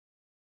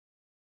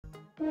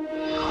I'm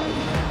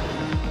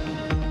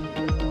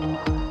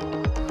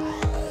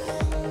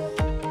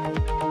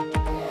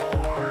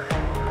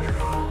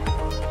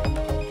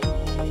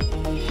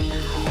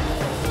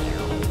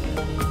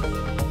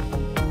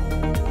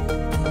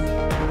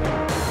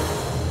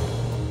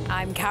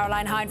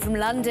Caroline Hyde from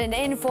London,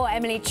 in for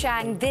Emily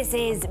Chang. This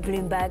is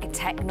Bloomberg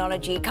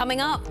Technology.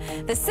 Coming up,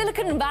 the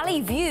Silicon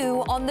Valley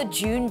view on the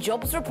June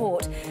jobs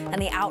report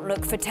and the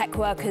outlook for tech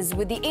workers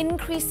with the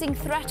increasing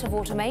threat of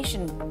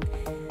automation.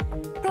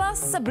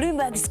 Plus, a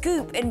Bloomberg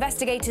scoop.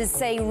 Investigators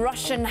say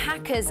Russian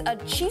hackers are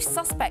chief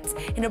suspects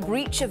in a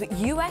breach of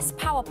US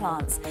power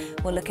plants.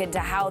 We'll look into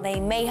how they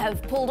may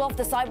have pulled off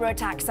the cyber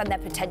attacks and their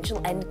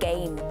potential end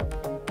game.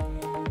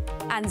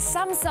 And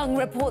Samsung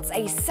reports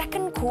a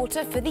second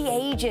quarter for the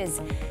ages.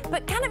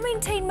 But can it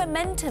maintain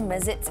momentum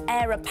as its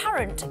heir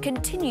apparent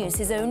continues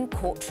his own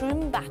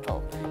courtroom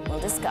battle? We'll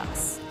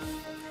discuss.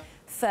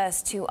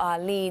 First to our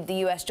lead, the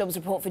US jobs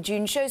report for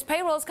June shows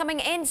payrolls coming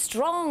in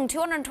strong.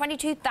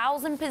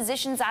 222,000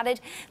 positions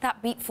added.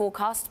 That beat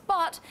forecasts,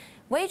 but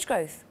wage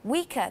growth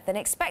weaker than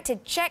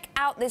expected. Check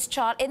out this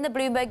chart in the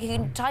Bloomberg. You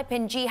can type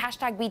in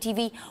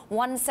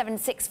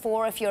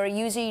 #BTV1764 if you're a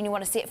user and you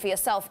want to see it for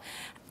yourself.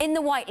 In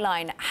the white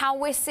line, how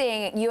we're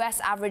seeing US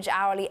average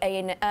hourly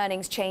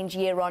earnings change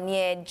year on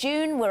year.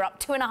 June, we're up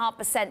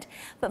 2.5%,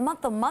 but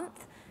month on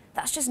month,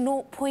 that's just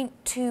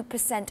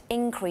 0.2%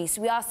 increase.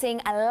 We are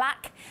seeing a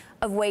lack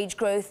of wage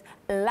growth,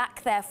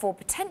 lack therefore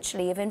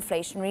potentially of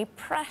inflationary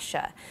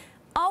pressure.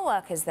 Are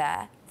workers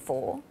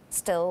therefore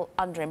still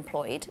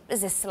underemployed?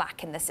 Is there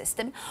slack in the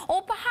system?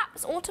 Or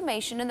perhaps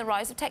automation and the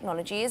rise of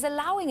technology is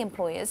allowing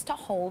employers to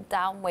hold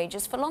down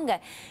wages for longer?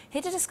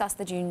 Here to discuss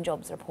the June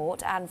jobs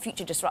report and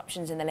future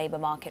disruptions in the labour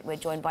market, we're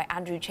joined by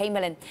Andrew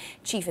Chamberlain,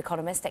 chief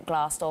economist at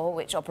Glassdoor,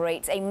 which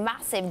operates a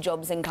massive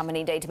jobs and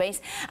company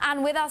database.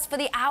 And with us for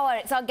the hour,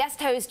 it's our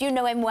guest host, you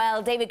know him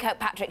well, David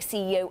Kirkpatrick,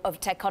 CEO of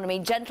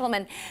Techonomy.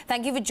 Gentlemen,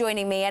 thank you for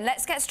joining me. And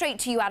let's get straight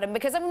to you, Adam,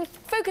 because I'm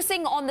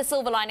focusing on the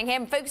silver lining here.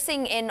 I'm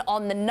focusing in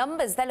on the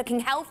numbers. They're looking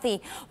healthy.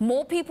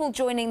 More people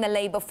joining the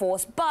labour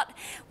force. But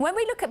when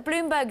we look at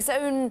Bloomberg's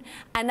own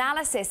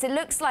analysis, it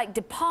looks like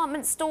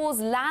department stores,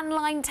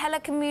 landline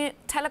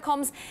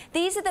telecoms,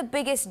 these are the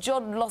biggest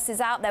job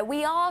losses out there.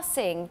 We are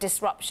seeing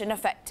disruption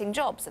affecting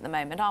jobs at the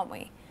moment, aren't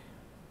we?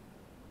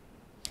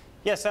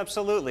 Yes,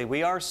 absolutely.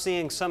 We are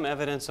seeing some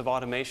evidence of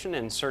automation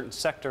in certain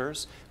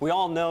sectors. We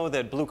all know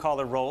that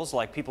blue-collar roles,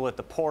 like people at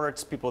the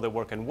ports, people that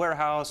work in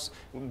warehouse,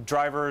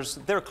 drivers,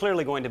 they're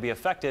clearly going to be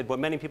affected. What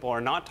many people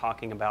are not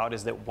talking about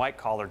is that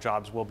white-collar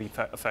jobs will be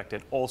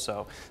affected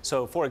also.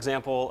 So, for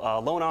example,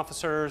 loan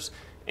officers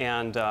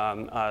and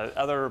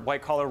other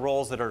white-collar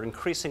roles that are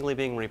increasingly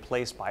being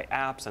replaced by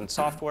apps and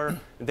software,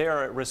 they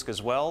are at risk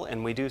as well.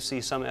 And we do see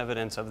some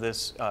evidence of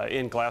this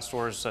in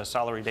Glassdoor's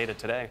salary data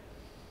today.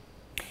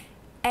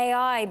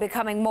 AI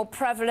becoming more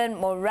prevalent,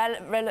 more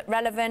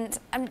relevant.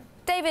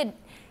 David,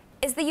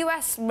 is the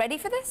US ready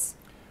for this?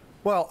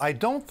 Well, I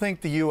don't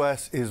think the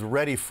U.S. is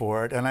ready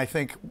for it. And I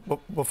think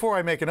before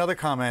I make another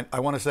comment,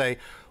 I want to say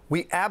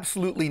we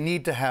absolutely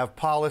need to have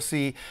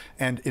policy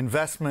and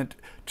investment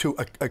to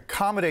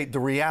accommodate the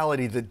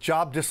reality that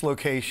job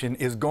dislocation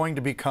is going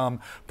to become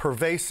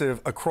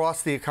pervasive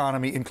across the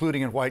economy,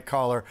 including in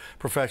white-collar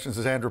professions,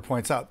 as Andrew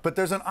points out. But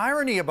there's an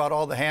irony about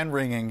all the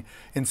hand-wringing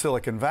in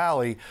Silicon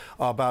Valley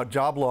about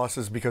job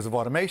losses because of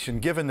automation,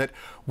 given that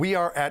we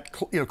are at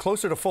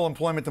closer to full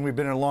employment than we've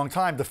been in a long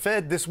time. The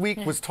Fed this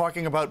week was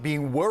talking about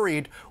being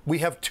worried we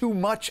have too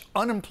much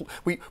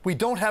we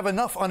don't have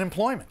enough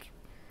unemployment.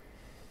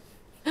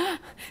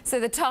 So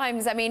the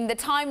time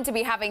to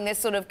be having this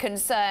sort of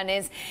concern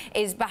is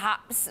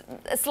perhaps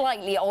a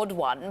slightly odd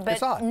one,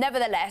 but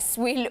nevertheless,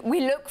 we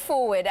look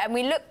forward and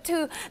we look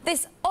to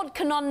this odd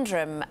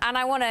conundrum. And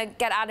I want to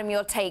get, Adam,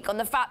 your take on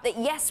the fact that,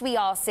 yes, we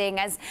are seeing,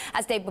 as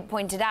David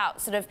pointed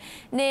out, sort of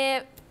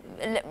near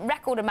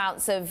record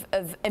amounts of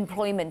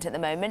employment at the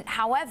moment.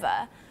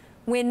 However,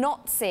 we're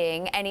not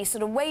seeing any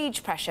sort of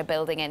wage pressure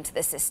building into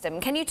the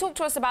system. Can you talk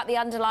to us about the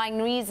underlying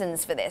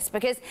reasons for this?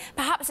 Because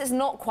perhaps it's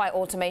not quite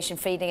automation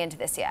feeding into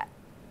this yet.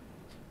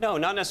 No,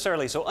 not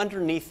necessarily. So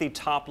underneath the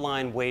top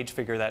line wage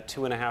figure, that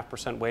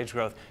 2.5% wage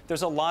growth,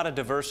 there's a lot of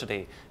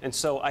diversity. And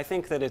so I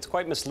think that it's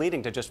quite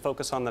misleading to just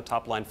focus on the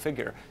top line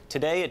figure.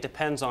 Today, it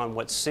depends on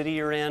what city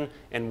you're in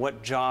and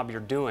what job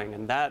you're doing.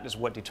 And that is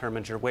what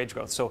determines your wage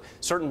growth. So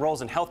certain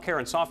roles in healthcare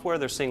and software,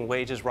 they're seeing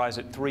wages rise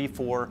at 3,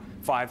 4,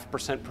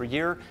 5% per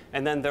year.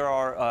 And then there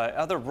are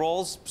other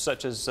roles,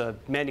 such as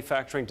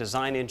manufacturing,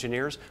 design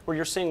engineers, where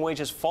you're seeing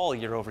wages fall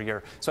year over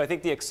year. So I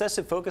think the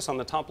excessive focus on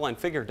the top line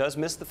figure does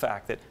miss the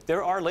fact that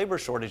there are labor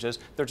shortages.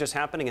 They're just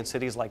happening in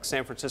cities like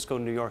San Francisco,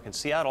 New York, and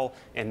Seattle,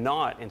 and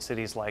not in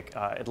cities like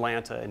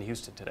Atlanta and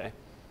Houston today.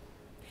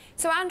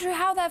 So, Andrew,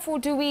 how, therefore,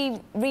 do we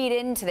read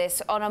into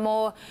this on a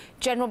more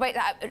general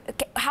basis?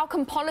 How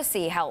can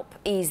policy help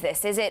ease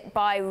this? Is it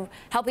by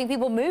helping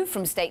people move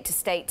from state to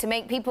state to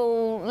make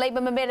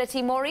labour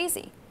mobility more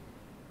easy?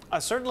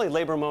 Certainly,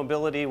 labor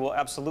mobility will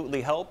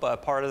absolutely help.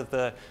 Part of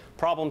the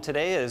problem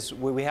today is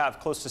we have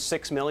close to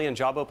 6 million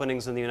job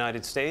openings in the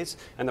United States,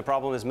 and the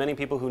problem is many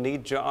people who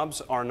need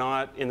jobs are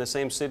not in the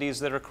same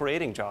cities that are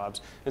creating jobs.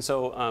 And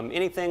so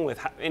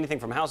anything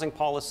from housing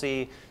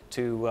policy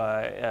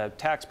to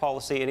tax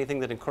policy, anything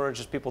that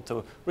encourages people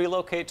to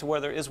relocate to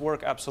where there is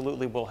work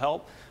absolutely will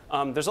help.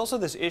 There's also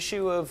this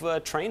issue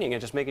of training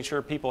and just making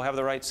sure people have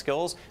the right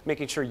skills,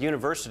 making sure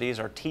universities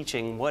are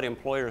teaching what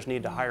employers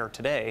need to hire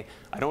today.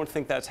 I don't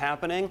think that's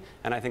happening,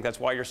 and I think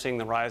that's why you're seeing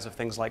the rise of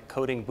things like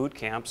coding boot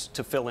camps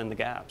to fill in the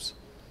gaps.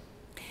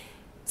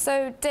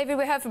 So, David,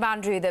 we heard from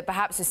Andrew that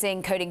perhaps we're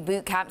seeing coding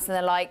boot camps and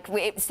the like.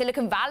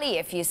 Silicon Valley,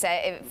 if you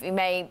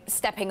may,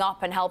 stepping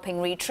up and helping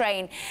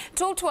retrain.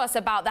 Talk to us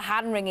about the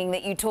hand-wringing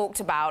that you talked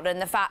about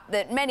and the fact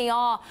that many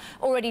are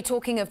already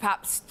talking of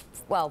perhaps,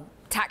 well,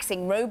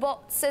 taxing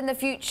robots in the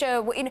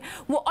future.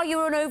 Are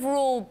you an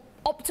overall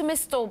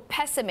optimist or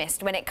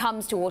pessimist when it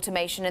comes to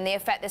automation and the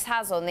effect this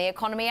has on the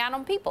economy and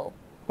on people?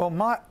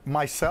 Well,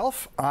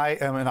 myself, I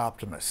am an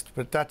optimist,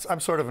 but I'm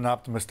sort of an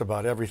optimist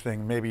about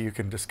everything. Maybe you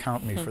can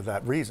discount me for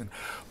that reason.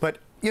 But,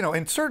 you know,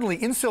 and certainly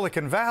in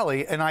Silicon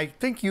Valley, and I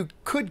think you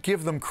could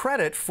give them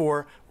credit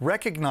for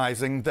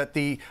recognizing that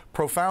the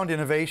profound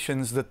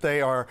innovations that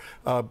they are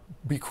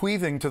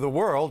bequeathing to the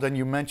world, and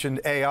you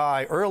mentioned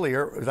AI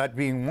earlier, that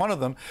being one of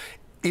them,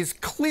 is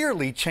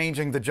clearly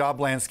changing the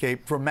job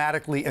landscape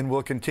dramatically and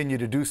will continue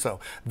to do so.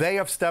 They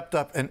have stepped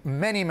up, and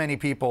many, many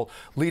people,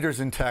 leaders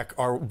in tech,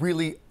 are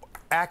really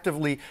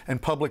actively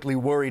and publicly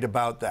worried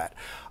about that.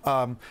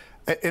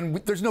 And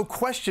there's no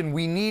question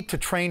we need to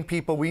train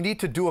people. We need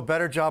to do a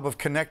better job of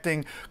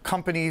connecting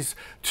companies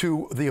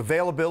to the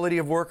availability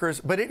of workers.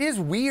 But it is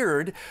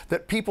weird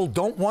that people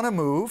don't want to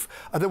move.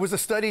 There was a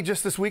study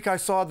just this week I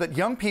saw that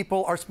young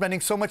people are spending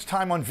so much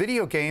time on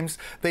video games,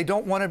 they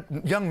don't want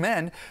to, young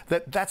men,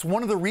 that's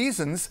one of the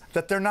reasons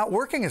that they're not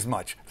working as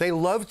much. They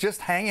love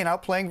just hanging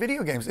out playing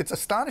video games. It's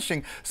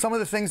astonishing some of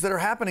the things that are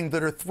happening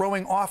that are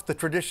throwing off the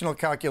traditional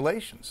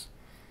calculations.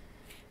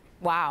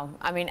 Wow.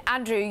 I mean,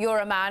 Andrew, you're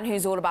a man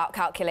who's all about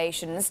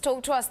calculations.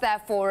 Talk to us,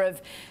 therefore,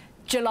 of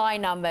July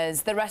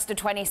numbers, the rest of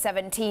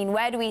 2017.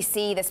 Where do we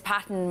see this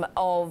pattern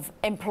of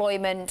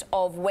employment,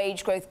 of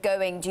wage growth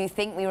going? Do you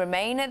think we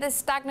remain at this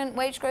stagnant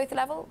wage growth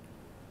level?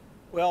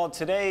 Well,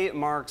 today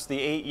marks the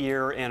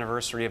 8-year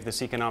anniversary of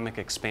this economic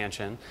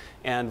expansion,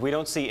 and we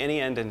don't see any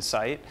end in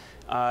sight.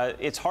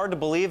 It's hard to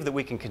believe that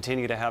we can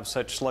continue to have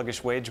such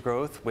sluggish wage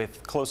growth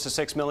with close to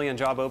 6 million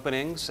job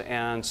openings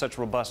and such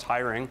robust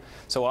hiring.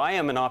 So I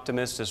am an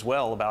optimist as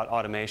well about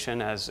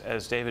automation,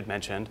 as David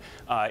mentioned.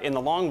 In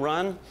the long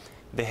run,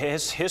 the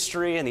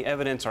history and the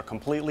evidence are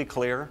completely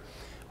clear.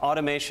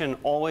 Automation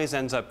always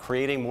ends up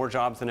creating more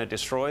jobs than it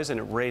destroys, and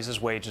it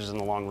raises wages in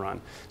the long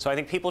run. So I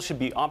think people should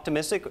be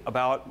optimistic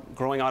about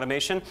growing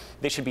automation.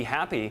 They should be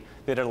happy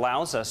that it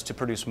allows us to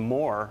produce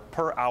more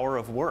per hour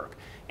of work.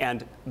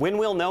 And when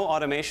we'll know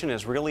automation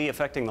is really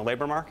affecting the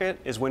labor market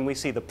is when we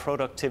see the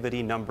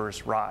productivity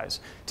numbers rise.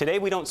 Today,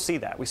 we don't see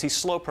that. We see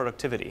slow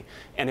productivity.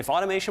 And if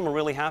automation were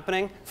really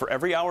happening, for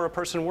every hour a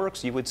person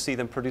works, you would see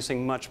them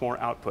producing much more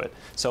output.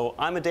 So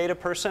I'm a data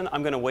person.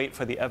 I'm going to wait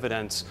for the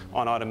evidence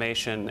on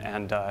automation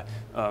and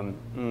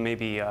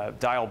maybe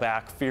dial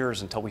back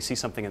fears until we see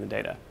something in the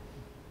data.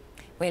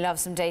 We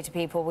love some data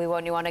people. We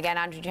want you on again.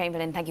 Andrew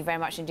Chamberlain, thank you very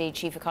much indeed,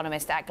 Chief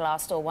Economist at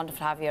Glassdoor. Wonderful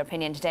to have your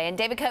opinion today. And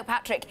David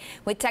Kirkpatrick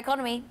with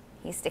Techonomy.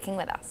 He's sticking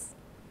with us.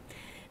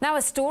 Now,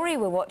 a story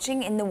we're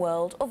watching in the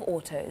world of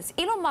autos.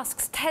 Elon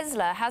Musk's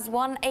Tesla has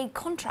won a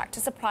contract to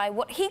supply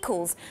what he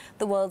calls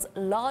the world's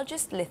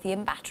largest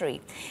lithium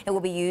battery. It will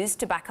be used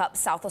to back up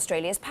South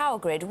Australia's power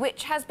grid,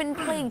 which has been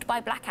plagued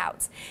by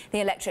blackouts. The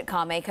electric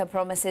car maker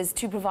promises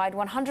to provide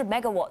 100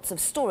 megawatts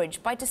of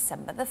storage by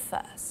December the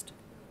 1st.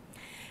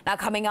 Now,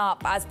 coming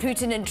up, as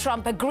Putin and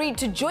Trump agreed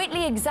to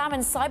jointly examine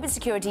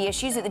cybersecurity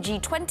issues at the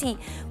G20,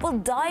 we'll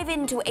dive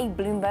into a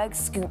Bloomberg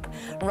scoop.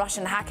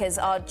 Russian hackers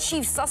are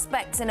chief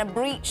suspects in a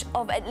breach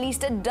of at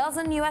least a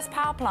dozen US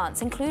power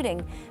plants,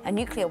 including a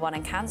nuclear one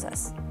in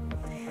Kansas.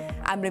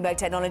 And Bloomberg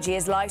Technology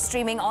is live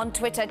streaming on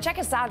Twitter. Check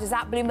us out as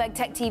at Bloomberg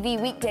Tech TV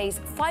weekdays,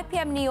 5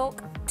 p.m. New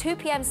York, 2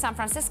 p.m. San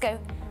Francisco,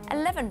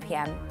 11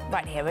 p.m.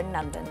 right here in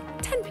London,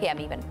 10 p.m.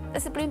 even.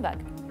 This is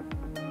Bloomberg.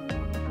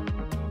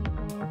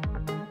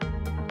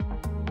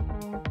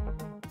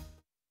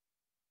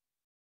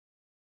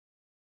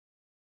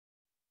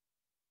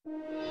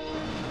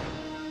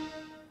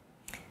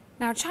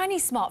 Now,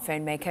 Chinese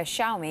smartphone maker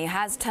Xiaomi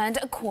has turned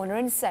a corner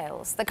in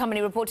sales. The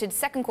company reported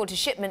second quarter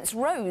shipments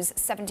rose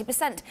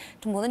 70%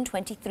 to more than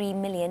 23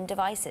 million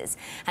devices,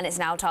 and it's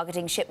now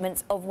targeting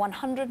shipments of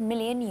 100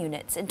 million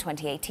units in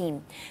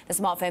 2018. The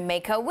smartphone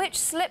maker, which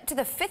slipped to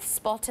the 5th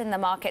spot in the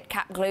market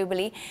cap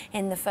globally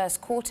in the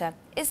first quarter,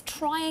 is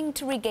trying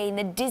to regain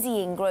the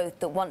dizzying growth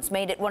that once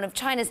made it one of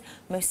China's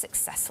most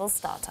successful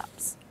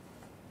startups.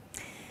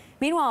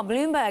 Meanwhile,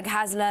 Bloomberg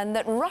has learned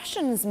that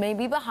Russians may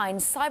be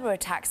behind cyber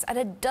attacks at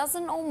a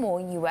dozen or more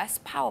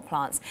US power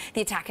plants. The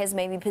attackers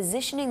may be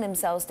positioning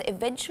themselves to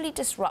eventually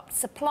disrupt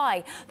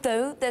supply,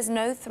 though there's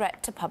no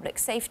threat to public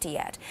safety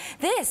yet.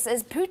 This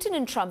as Putin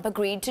and Trump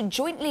agreed to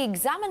jointly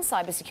examine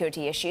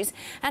cybersecurity issues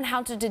and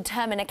how to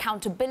determine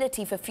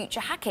accountability for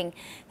future hacking.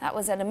 That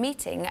was at a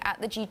meeting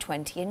at the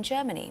G20 in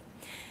Germany.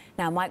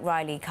 Now, Mike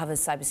Riley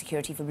covers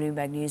cybersecurity for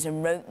Bloomberg News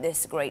and wrote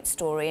this great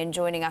story. And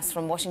joining us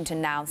from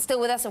Washington now, still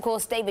with us, of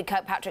course, David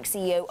Kirkpatrick,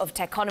 CEO of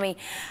Techonomy.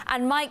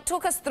 And Mike,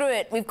 talk us through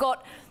it. We've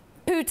got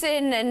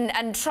Putin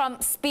and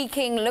Trump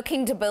speaking,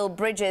 looking to build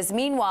bridges.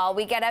 Meanwhile,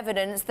 we get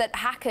evidence that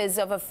hackers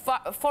of a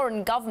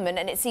foreign government,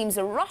 and it seems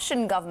a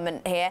Russian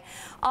government here,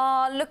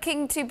 are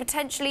looking to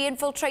potentially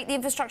infiltrate the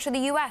infrastructure of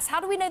the US.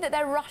 How do we know that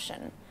they're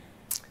Russian?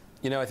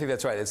 You know, I think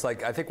that's right. It's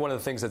like, I think one of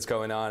the things that's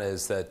going on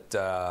is that,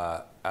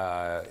 the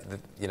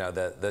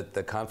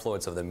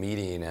confluence of the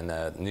meeting and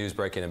the news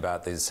breaking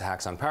about these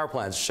hacks on power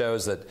plants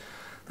shows that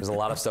there's a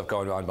lot of stuff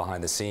going on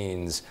behind the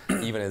scenes,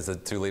 even as the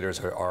two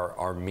leaders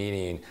are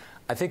meeting.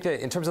 I think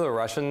that in terms of the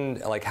Russian,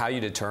 like how you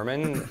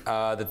determine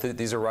that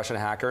these are Russian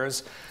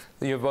hackers,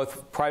 you have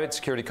both private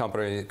security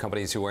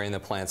companies who are in the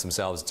plants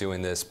themselves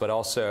doing this, but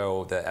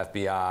also the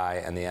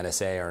FBI and the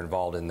NSA are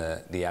involved in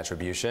the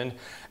attribution.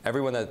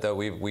 Everyone that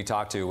we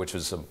talked to, which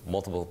was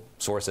multiple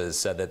sources,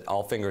 said that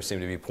all fingers seem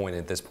to be pointed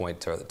at this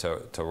point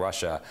to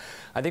Russia.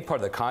 I think part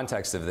of the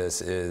context of this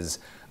is,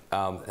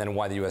 and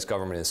why the U.S.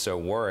 government is so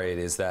worried,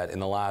 is that in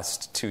the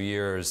last 2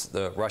 years,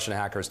 the Russian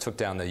hackers took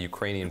down the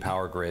Ukrainian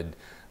power grid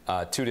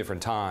 2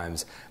 different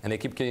times, and they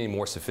keep getting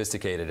more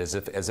sophisticated, as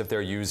if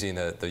they're using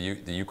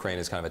the Ukraine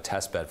as kind of a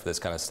test bed for this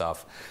kind of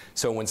stuff.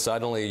 So when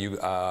suddenly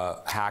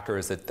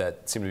hackers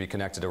that seem to be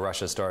connected to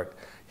Russia start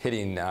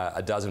hitting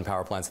a dozen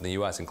power plants in the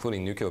U.S.,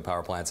 including nuclear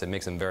power plants, it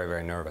makes them very,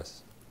 very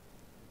nervous.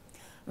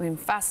 I mean,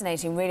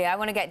 fascinating, really. I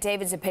want to get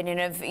David's opinion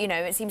of, you know,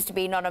 it seems to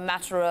be not a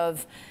matter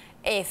of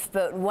if,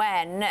 but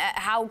when.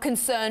 How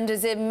concerned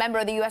as a member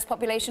of the U.S.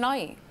 population are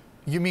you?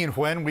 You mean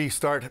when we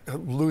start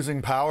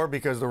losing power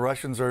because the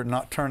Russians are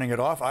not turning it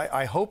off?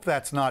 I hope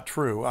that's not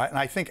true. And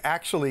I think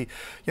actually,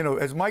 you know,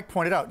 as Mike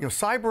pointed out, you know,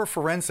 cyber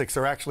forensics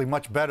are actually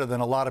much better than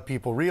a lot of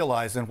people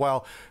realize. And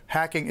while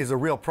hacking is a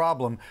real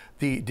problem,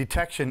 the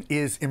detection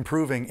is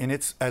improving in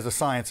its as a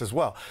science as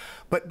well.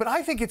 But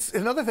I think it's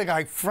another thing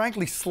I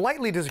frankly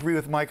slightly disagree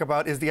with Mike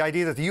about is the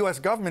idea that the U.S.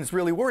 government is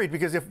really worried,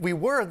 because if we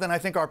were, then I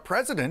think our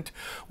president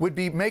would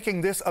be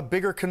making this a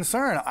bigger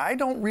concern. I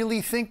don't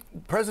really think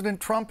President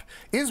Trump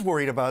is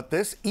worried about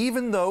this,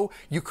 even though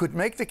you could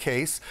make the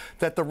case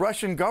that the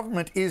Russian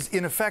government is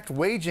in effect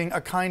waging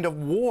a kind of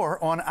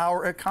war on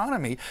our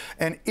economy.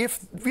 And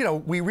if, you know,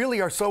 we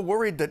really are so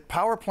worried that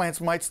power plants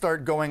might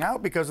start going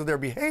out because of their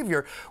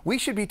behavior, we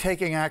should be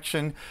taking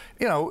action,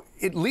 you know,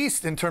 at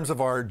least in terms of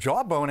our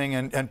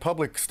jawboning and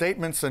public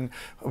statements and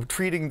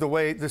treating the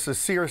way this is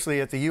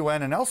seriously at the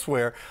UN and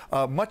elsewhere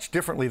much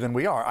differently than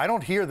we are. I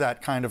don't hear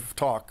that kind of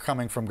talk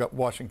coming from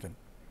Washington.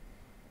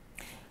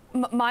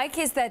 Mike,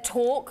 is there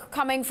talk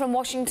coming from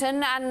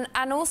Washington?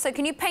 And also,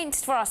 can you paint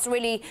for us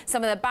really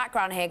some of the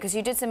background here? Because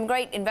you did some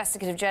great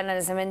investigative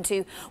journalism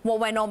into what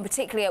went on,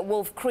 particularly at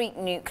Wolf Creek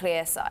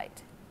nuclear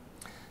site.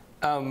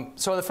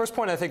 So the first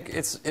point, I think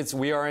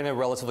we are in a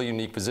relatively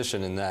unique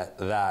position in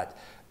that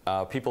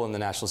people in the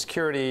national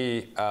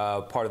security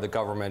part of the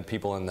government,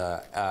 people in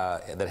the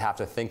that have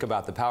to think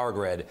about the power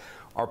grid,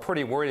 are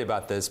pretty worried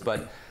about this.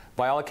 But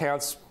by all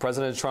accounts,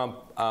 President Trump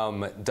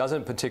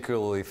doesn't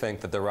particularly think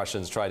that the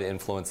Russians try to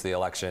influence the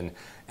election.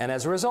 And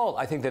as a result,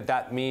 I think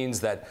that means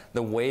that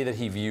the way that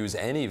he views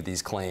any of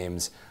these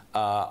claims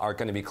are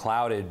going to be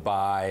clouded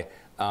by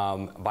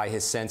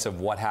his sense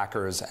of what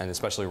hackers, and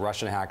especially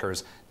Russian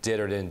hackers, did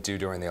or didn't do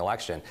during the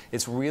election.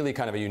 It's really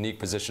kind of a unique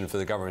position for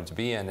the government to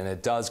be in, and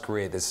it does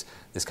create this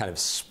kind of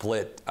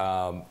split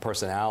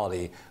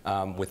personality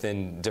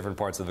within different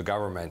parts of the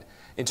government.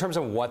 In terms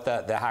of what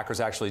the hackers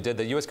actually did,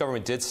 the U.S.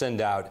 government did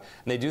send out,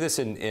 and they do this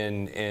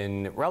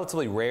in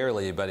relatively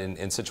rarely, but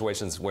in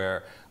situations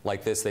where,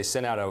 like this, they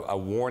sent out a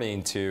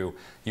warning to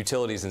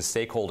utilities and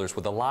stakeholders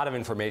with a lot of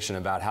information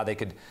about how they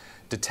could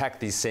detect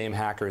these same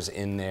hackers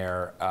in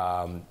their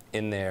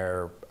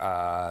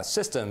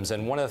systems.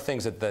 And one of the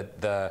things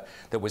that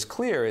was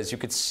clear is you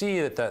could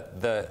see that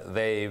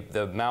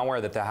the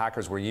malware that the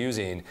hackers were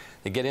using,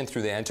 they get in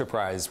through the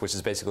enterprise, which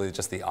is basically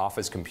just the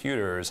office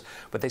computers,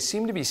 but they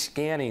seem to be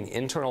scanning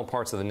internal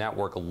parts of the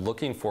network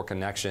looking for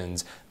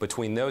connections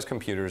between those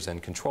computers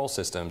and control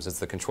systems. It's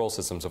the control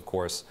systems, of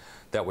course,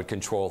 that would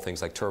control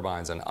things like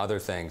turbines and other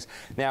things.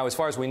 Now, as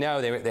far as we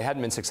know, they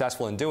hadn't been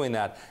successful in doing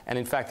that. And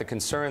in fact, the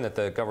concern that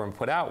the government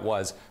put out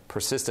was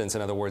persistence.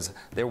 In other words,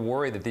 they're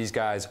worried that these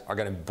guys are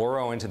going to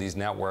burrow into these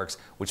networks,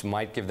 which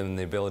might give them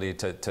the ability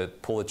to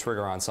pull the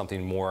trigger on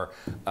something more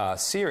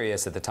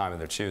serious at the time of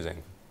their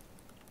choosing.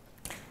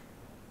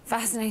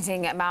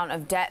 Fascinating amount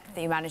of depth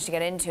that you managed to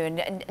get into.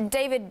 And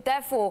David,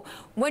 therefore,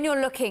 when you're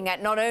looking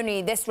at not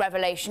only this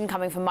revelation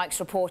coming from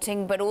Mike's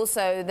reporting, but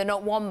also the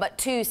not one but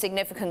two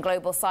significant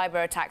global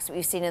cyber attacks that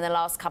we've seen in the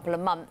last couple of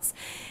months,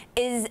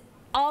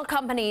 are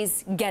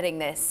companies getting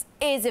this?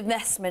 is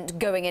investment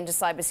going into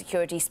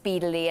cybersecurity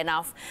speedily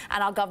enough,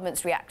 and are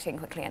governments reacting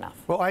quickly enough?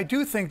 Well, I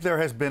do think there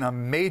has been a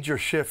major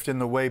shift in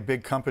the way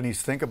big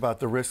companies think about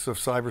the risks of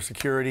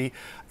cybersecurity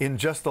in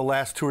just the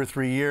last 2 or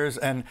 3 years.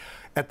 And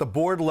at the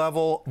board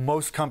level,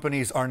 most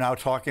companies are now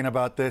talking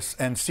about this,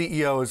 and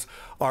CEOs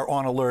are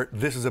on alert.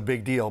 This is a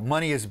big deal.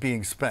 Money is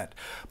being spent.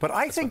 But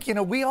I think, you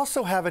know, we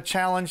also have a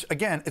challenge.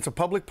 Again, it's a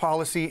public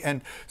policy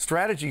and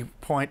strategy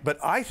point, but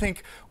I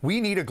think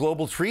we need a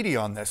global treaty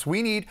on this.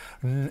 We need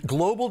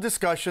global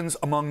discussions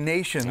among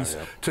nations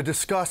to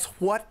discuss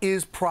what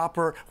is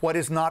proper, what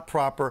is not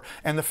proper.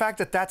 And the fact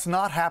that that's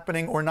not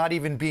happening or not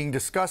even being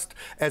discussed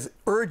as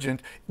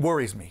urgent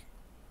worries me.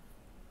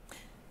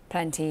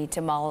 Plenty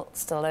to mull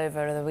still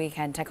over the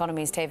weekend.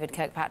 Techonomy's David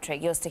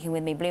Kirkpatrick, you're sticking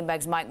with me.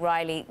 Bloomberg's Mike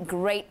Riley,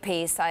 great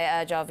piece. I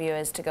urge our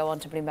viewers to go on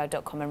to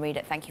Bloomberg.com and read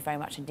it. Thank you very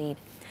much indeed.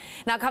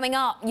 Now coming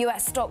up,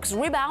 US stocks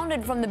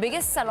rebounded from the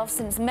biggest sell-off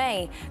since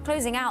May,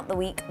 closing out the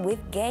week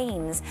with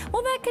gains.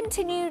 Will there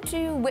continue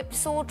to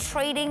whipsaw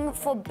trading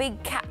for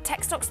big cap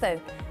tech stocks though?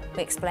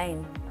 We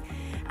explain.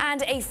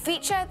 And a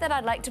feature that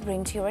I'd like to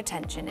bring to your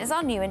attention is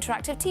our new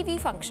interactive TV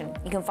function.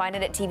 You can find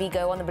it at TV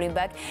Go on the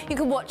Bloomberg. You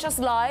can watch us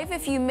live.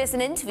 If you miss an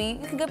interview,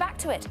 you can go back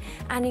to it.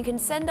 And you can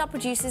send our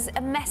producers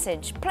a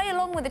message. Play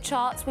along with the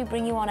charts we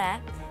bring you on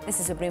air. This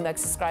is for Bloomberg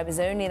subscribers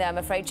only, though, I'm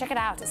afraid. Check it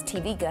out. It's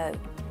TV Go.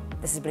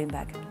 This is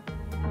Bloomberg.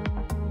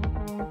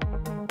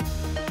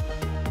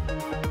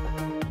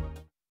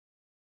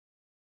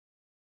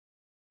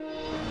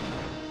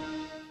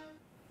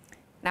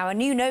 Now, a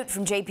new note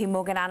from JP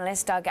Morgan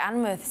analyst Doug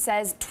Anmuth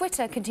says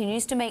Twitter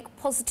continues to make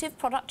positive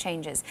product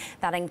changes.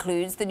 That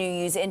includes the new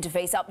user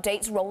interface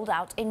updates rolled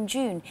out in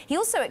June. He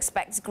also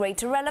expects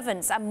greater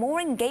relevance and more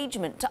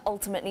engagement to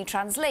ultimately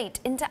translate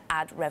into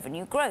ad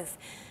revenue growth.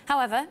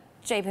 However,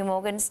 JP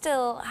Morgan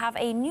still have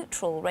a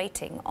neutral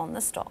rating on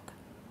the stock.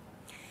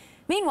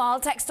 Meanwhile,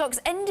 tech stocks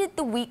ended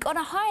the week on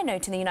a higher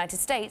note in the United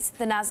States.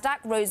 The Nasdaq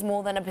rose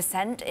more than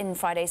 1% in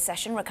Friday's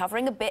session,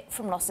 recovering a bit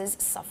from losses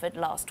suffered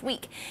last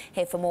week.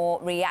 Here for more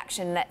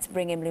reaction, let's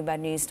bring in Bloomberg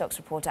News stocks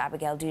reporter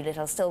Abigail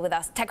Doolittle, still with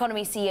us.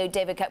 Techonomy CEO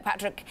David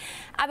Kirkpatrick.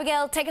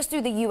 Abigail, take us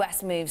through the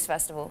U.S. moves,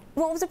 first of all.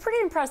 Well, it was a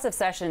pretty impressive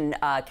session,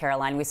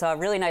 Caroline. We saw a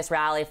really nice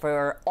rally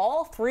for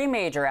all three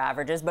major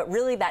averages, but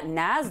really that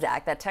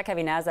Nasdaq, that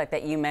tech-heavy Nasdaq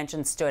that you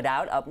mentioned, stood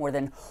out, up more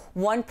than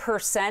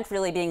 1%,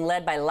 really being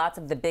led by lots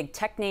of the big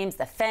tech names,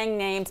 the FANG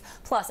names,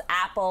 plus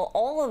Apple.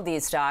 All of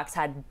these stocks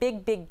had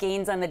big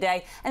gains on the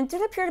day and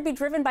didn't appear to be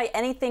driven by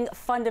anything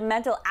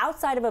fundamental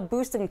outside of a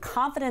boost in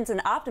confidence and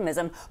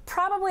optimism,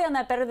 probably on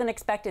that better than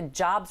expected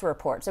jobs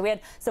report. So we had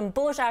some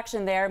bullish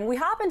action there. And we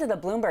hop into the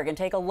Bloomberg and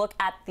take a look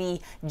at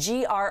the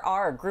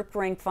GRR, group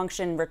rank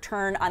function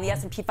return on the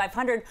S&P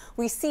 500.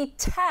 We see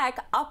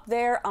tech up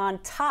there on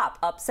top,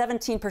 up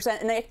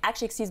 17%. And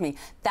actually, excuse me,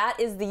 that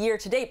is the year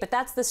to date, but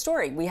that's the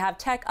story. We have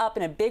tech up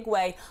in a big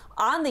way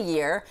on the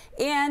year,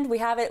 and we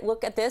have it,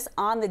 look at this,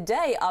 on the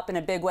day up in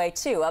a big way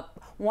too, up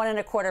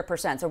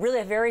 1.25%. So really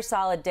a very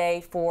solid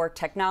day for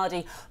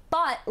technology.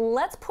 But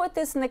let's put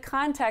this in the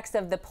context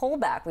of the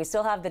pullback. We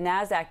still have the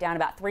Nasdaq down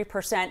about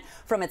 3%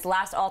 from its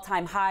last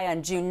all-time high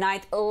on June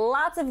 9th.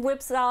 Lots of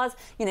whipsaws.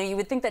 You know, you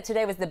would think that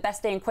today was the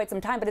best day in quite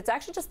some time, but it's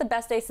actually just the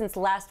best day since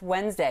last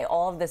Wednesday.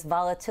 All of this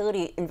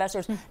volatility,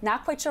 investors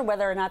not quite sure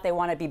whether or not they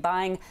want to be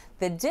buying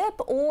the dip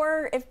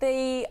or if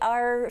they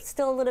are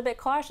still a little bit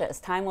cautious.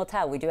 Time will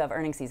tell. We do have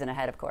earnings season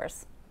ahead, of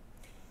course.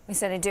 We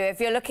certainly do. If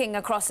you're looking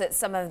across at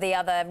some of the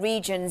other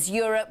regions,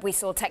 Europe, we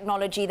saw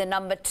technology the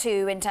number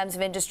 2 in terms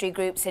of industry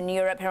groups in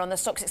Europe here on the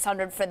Stock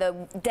 600 for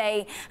the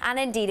day, and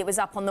indeed it was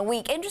up on the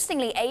week.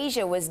 Interestingly,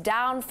 Asia was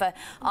down for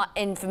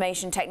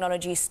information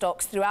technology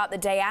stocks throughout the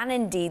day and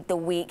indeed the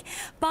week.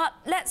 But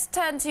let's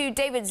turn to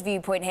David's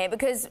viewpoint here,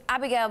 because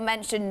Abigail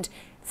mentioned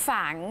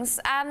FANGs.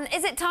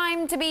 Is it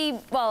time to be,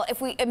 well,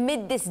 if we,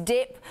 amid this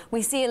dip,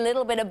 we see a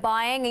little bit of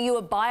buying? Are you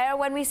a buyer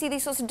when we see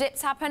these sorts of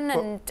dips happen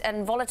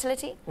and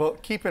volatility? Well,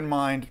 keep in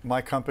mind,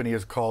 my company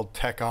is called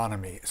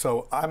Techonomy.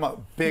 So I'm a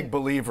big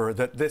believer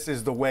that this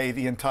is the way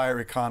the entire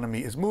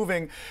economy is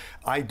moving.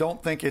 I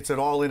don't think it's at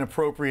all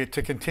inappropriate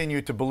to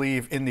continue to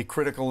believe in the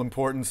critical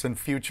importance and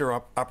future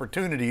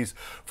opportunities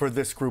for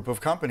this group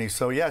of companies.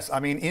 So yes, I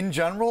mean, in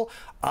general,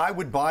 I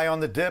would buy on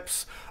the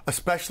dips,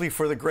 especially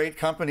for the great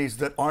companies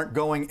that aren't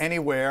going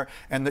anywhere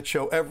and that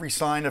show every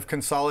sign of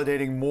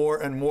consolidating more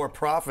and more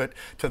profit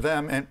to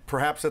them, and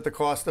perhaps at the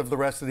cost of the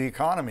rest of the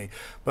economy.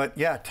 But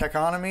yeah,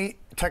 technology,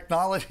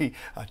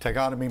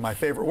 my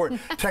favorite word.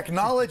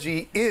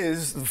 Technology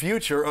is the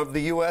future of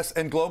the U.S.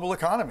 and global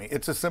economy.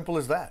 It's as simple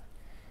as that.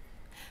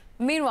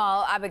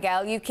 Meanwhile,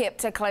 Abigail, you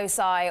kept a close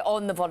eye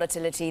on the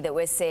volatility that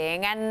we're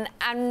seeing, and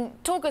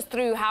talk us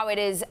through how it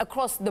is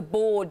across the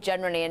board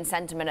generally in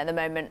sentiment at the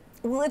moment.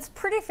 Well, it's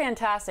pretty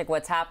fantastic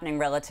what's happening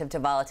relative to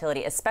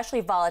volatility,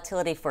 especially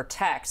volatility for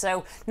tech.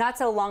 So not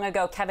so long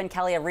ago, Kevin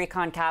Kelly of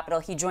Recon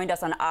Capital, he joined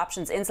us on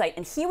Options Insight,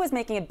 and he was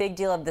making a big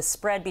deal of the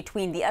spread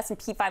between the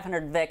S&P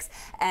 500 VIX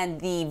and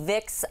the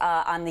VIX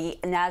on the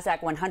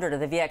NASDAQ 100 or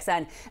the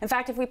VXN. In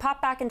fact, if we pop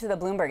back into the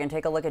Bloomberg and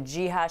take a look at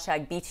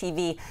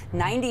G#BTV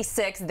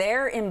 96, there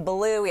there in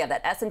blue, we have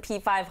that S&P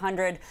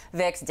 500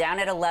 VIX down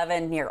at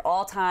 11, near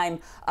all-time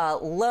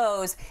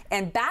lows.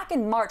 And back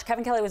in March,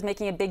 Kevin Kelly was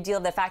making a big deal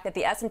of the fact that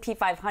the S&P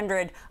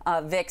 500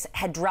 VIX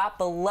had dropped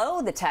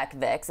below the tech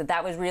VIX.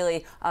 That was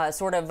really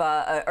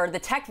or the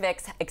tech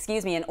VIX,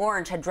 excuse me, in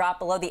orange had dropped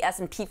below the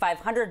S&P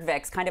 500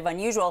 VIX, kind of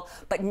unusual.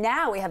 But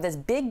now we have this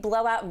big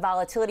blowout in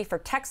volatility for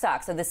tech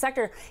stocks. So the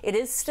sector, it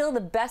is still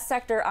the best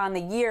sector on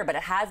the year, but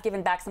it has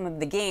given back some of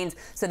the gains.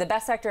 So the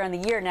best sector on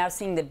the year now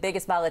seeing the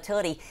biggest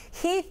volatility.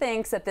 He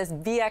thinks that this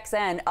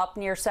VXN up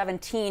near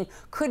 17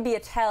 could be a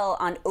tell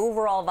on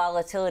overall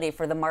volatility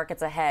for the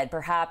markets ahead,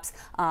 perhaps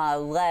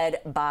led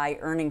by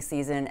earnings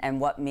season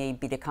and what may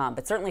be to come.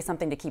 But certainly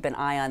something to keep an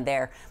eye on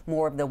there,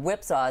 more of the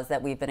whipsaws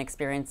that we've been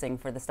experiencing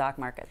for the stock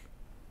market.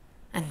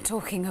 And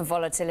talking of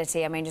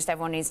volatility, I mean, just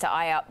everyone needs to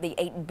eye up the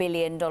 $8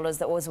 billion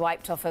that was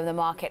wiped off of the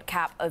market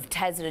cap of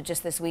Tesla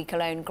just this week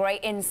alone.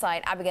 Great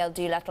insight, Abigail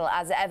Doolittle,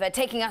 as ever,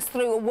 taking us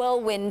through a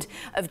whirlwind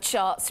of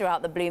charts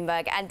throughout the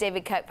Bloomberg. And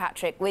David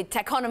Kirkpatrick with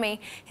Techonomy,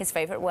 his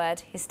favourite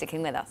word, is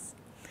sticking with us.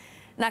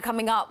 Now,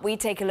 coming up, we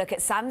take a look at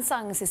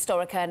Samsung's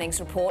historic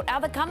earnings report. How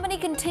the company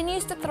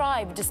continues to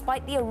thrive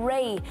despite the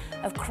array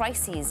of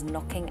crises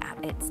knocking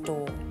at its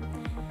door.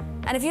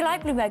 And if you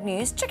like Bloomberg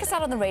News, check us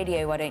out on the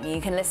radio, why don't you? You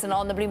can listen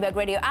on the Bloomberg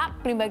Radio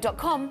app,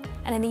 Bloomberg.com,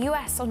 and in the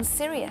US on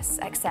Sirius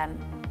XM.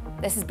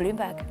 This is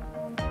Bloomberg.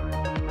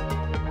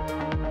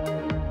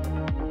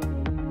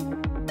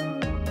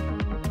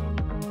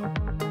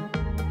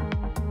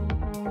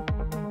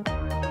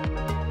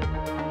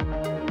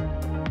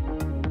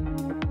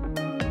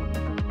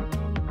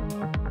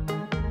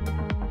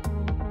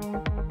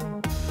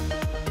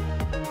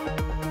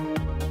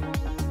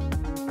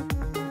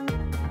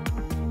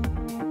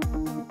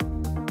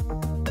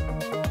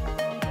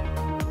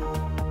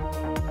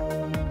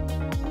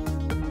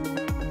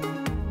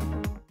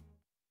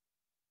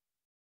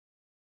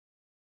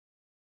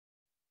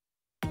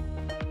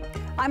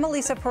 I'm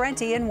Elisa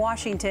Parenti in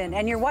Washington,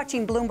 and you're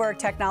watching Bloomberg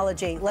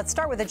Technology. Let's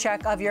start with a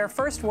check of your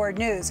first word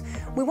news.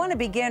 We want to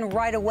begin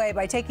right away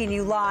by taking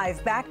you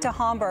live back to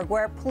Hamburg,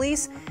 where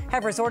police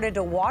have resorted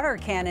to water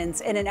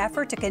cannons in an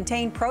effort to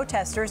contain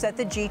protesters at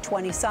the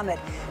G20 summit.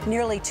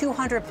 Nearly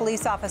 200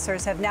 police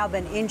officers have now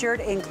been injured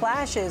in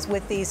clashes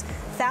with these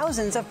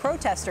thousands of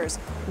protesters.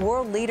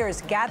 World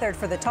leaders gathered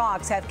for the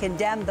talks have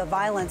condemned the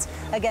violence.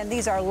 Again,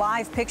 these are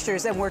live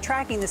pictures, and we're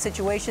tracking the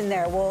situation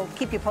there. We'll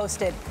keep you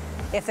posted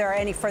if there are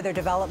any further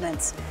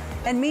developments.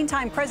 And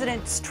meantime,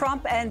 Presidents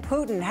Trump and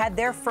Putin had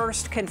their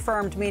first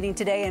confirmed meeting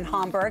today in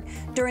Hamburg.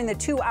 During the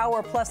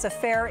 2-hour-plus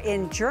affair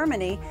in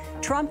Germany,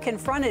 Trump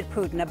confronted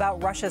Putin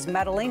about Russia's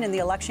meddling in the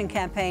election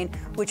campaign,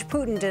 which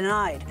Putin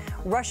denied.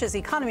 Russia's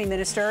economy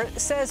minister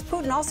says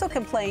Putin also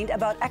complained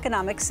about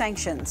economic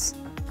sanctions.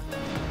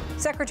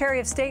 Secretary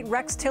of State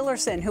Rex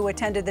Tillerson, who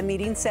attended the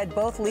meeting, said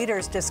both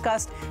leaders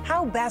discussed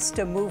how best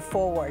to move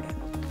forward.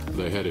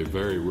 They had a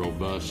very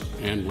robust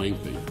and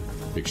lengthy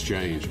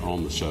exchange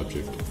on the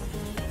subject.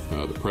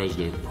 The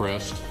president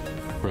pressed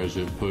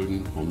President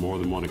Putin on more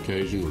than one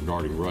occasion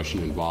regarding Russian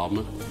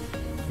involvement.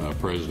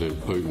 President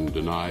Putin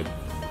denied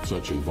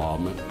such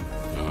involvement,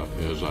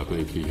 as I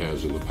think he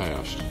has in the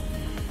past.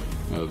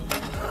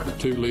 The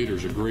two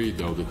leaders agreed,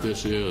 though, that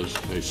this is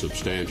a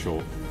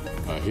substantial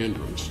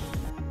hindrance.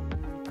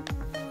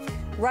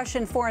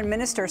 Russian Foreign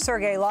Minister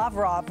Sergei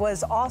Lavrov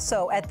was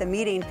also at the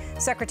meeting.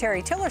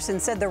 Secretary Tillerson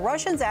said the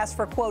Russians asked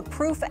for, quote,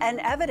 proof and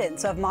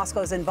evidence of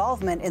Moscow's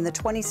involvement in the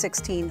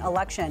 2016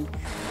 election.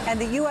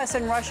 And the U.S.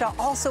 and Russia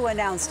also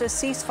announced a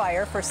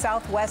ceasefire for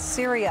southwest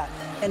Syria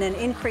in an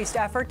increased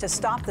effort to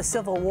stop the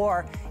civil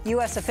war.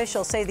 U.S.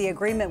 officials say the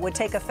agreement would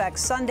take effect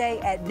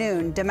Sunday at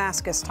noon,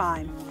 Damascus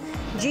time.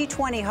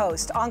 G20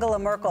 host Angela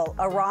Merkel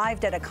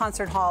arrived at a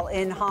concert hall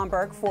in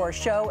Hamburg for a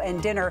show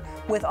and dinner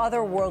with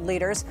other world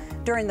leaders.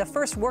 During the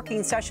first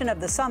working session of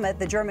the summit,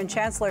 the German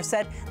chancellor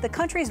said the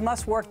countries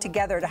must work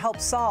together to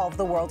help solve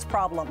the world's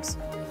problems.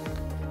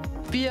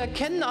 We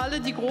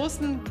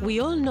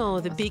all know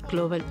the big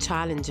global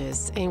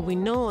challenges, and we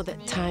know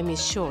that time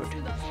is short,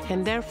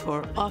 and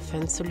therefore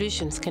often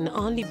solutions can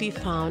only be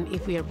found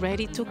if we are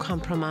ready to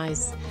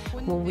compromise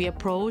when we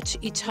approach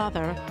each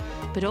other,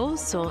 but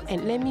also,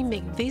 and let me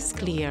make this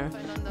clear,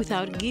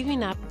 without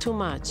giving up too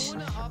much,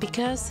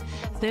 because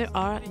there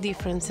are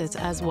differences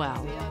as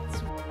well.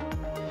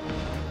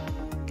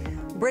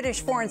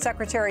 British Foreign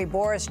Secretary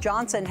Boris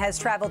Johnson has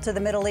traveled to the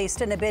Middle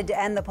East in a bid to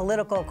end the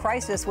political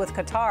crisis with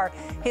Qatar.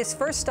 His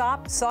first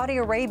stop, Saudi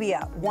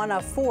Arabia, one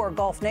of 4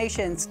 Gulf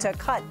nations to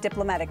cut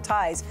diplomatic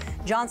ties.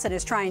 Johnson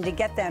is trying to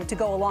get them to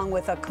go along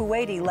with a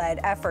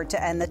Kuwaiti-led effort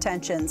to end the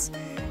tensions.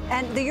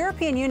 And the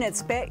European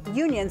Union's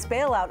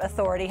bailout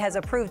authority has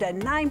approved a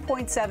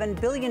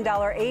 $9.7 billion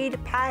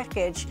aid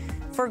package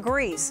for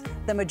Greece.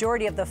 The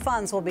majority of the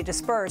funds will be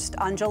dispersed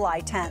on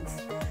July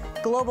 10th.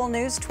 Global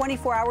news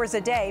 24 hours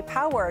a day,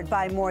 powered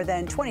by more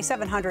than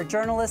 2,700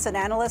 journalists and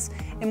analysts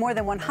in more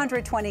than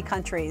 120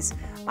 countries.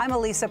 I'm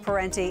Elisa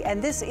Parenti,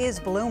 and this is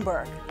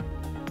Bloomberg.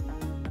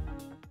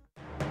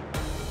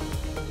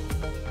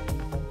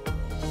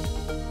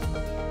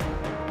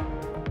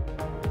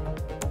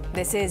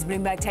 This is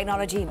Bloomberg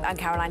Technology. I'm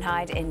Caroline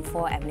Hyde in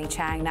for Emily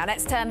Chang. Now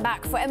let's turn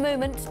back for a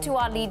moment to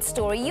our lead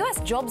story. US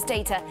jobs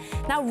data.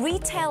 Now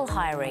retail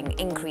hiring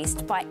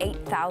increased by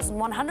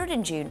 8,100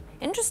 in June.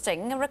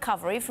 Interesting, a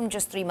recovery from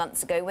just 3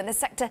 months ago when the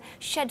sector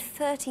shed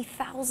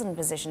 30,000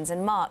 positions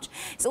in March.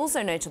 It's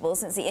also notable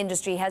since the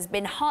industry has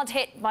been hard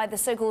hit by the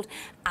so-called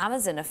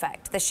Amazon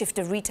effect, the shift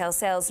of retail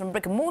sales from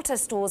brick-and-mortar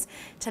stores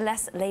to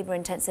less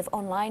labour-intensive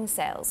online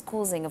sales,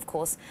 causing, of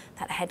course,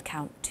 that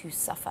headcount to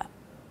suffer.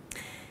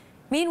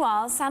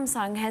 Meanwhile,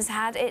 Samsung has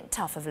had it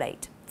tough of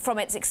late, from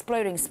its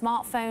exploding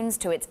smartphones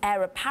to its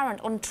heir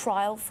apparent on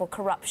trial for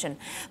corruption.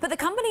 But the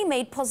company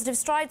made positive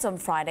strides on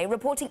Friday,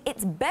 reporting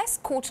its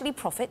best quarterly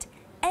profit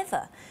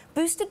ever,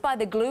 boosted by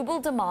the global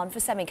demand for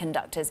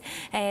semiconductors.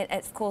 And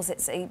of course,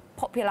 it's a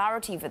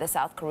popularity for the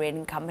South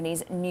Korean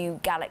company's new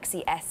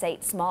Galaxy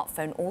S8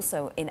 smartphone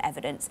also in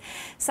evidence.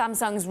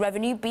 Samsung's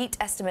revenue beat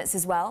estimates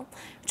as well.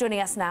 Joining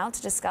us now to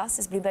discuss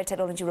is Bloomberg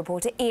technology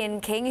reporter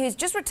Ian King, who's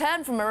just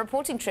returned from a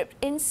reporting trip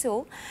in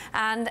Seoul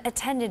and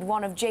attended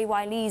one of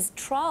JY Lee's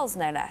trials,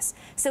 no less.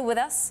 Still with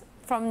us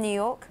from New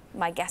York,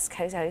 my guest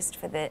co-host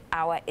for the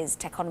hour is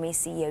Techonomy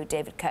CEO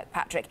David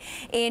Kirkpatrick.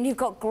 Ian, you've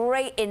got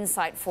great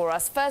insight for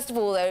us. First of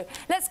all, though,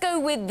 let's go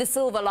with the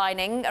silver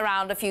lining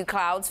around a few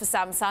clouds for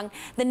Samsung,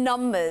 the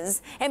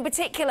numbers. In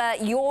particular,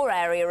 your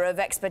area of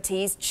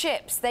expertise,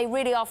 chips. They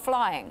really are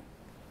flying.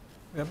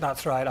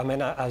 That's right. I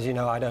mean, as you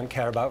know, I don't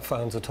care about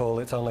phones at all.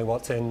 It's only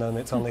what's in them.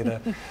 It's only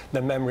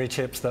the memory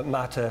chips that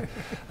matter.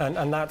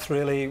 And that's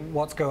really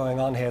what's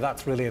going on here.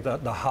 That's really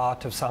the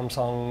heart of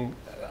Samsung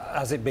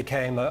as it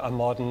became a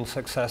modern,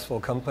 successful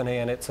company,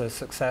 and it's a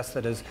success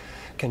that has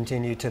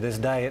continued to this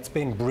day. It's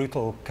been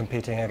brutal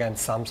competing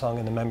against Samsung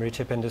in the memory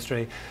chip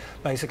industry.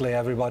 Basically,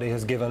 everybody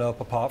has given up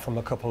apart from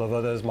a couple of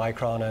others,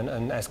 Micron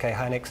and SK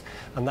Hynix,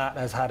 and that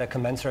has had a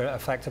commensurate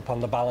effect upon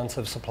the balance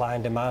of supply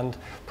and demand.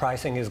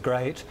 Pricing is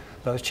great.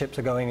 Those chips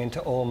are going into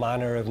all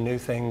manner of new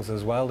things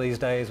as well these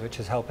days, which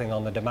is helping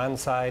on the demand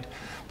side.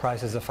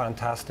 Prices are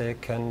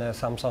fantastic, and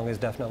Samsung is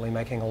definitely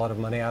making a lot of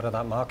money out of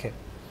that market.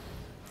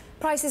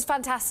 Price is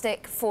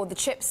fantastic for the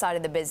chip side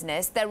of the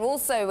business. They're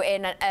also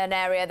in an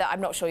area that I'm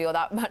not sure you're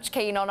that much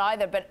keen on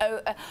either, but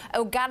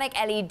organic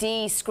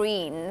LED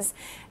screens.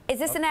 Is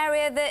this an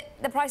area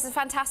that the price is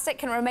fantastic,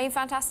 can remain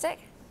fantastic?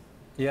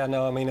 Yeah,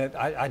 no, I mean,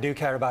 I do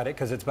care about it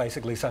because it's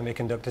basically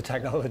semiconductor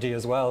technology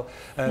as well.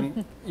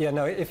 Yeah,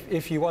 no,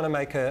 if you want to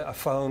make a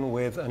phone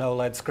with an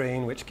OLED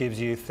screen which gives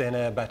you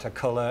thinner, better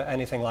color,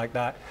 anything like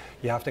that,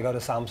 you have to go to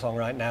Samsung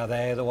right now.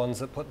 They're the ones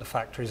that put the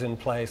factories in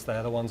place.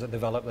 They're the ones that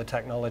develop the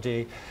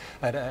technology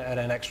at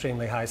an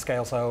extremely high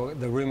scale. So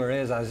the rumor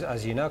is,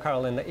 as you know,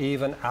 Caroline, that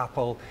even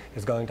Apple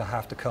is going to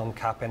have to come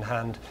cap in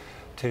hand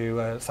to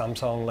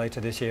Samsung later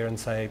this year and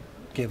say,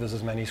 give us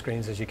as many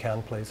screens as you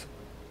can, please.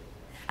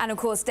 And of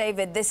course,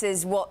 David, this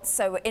is what's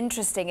so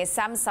interesting, is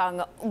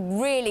Samsung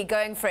really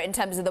going for it in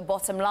terms of the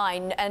bottom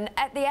line. And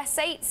at the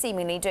S8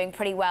 seemingly doing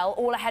pretty well,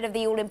 all ahead of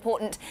the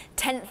all-important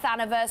 10th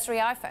anniversary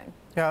iPhone.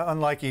 Yeah,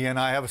 unlike Ian,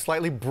 I have a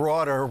slightly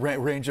broader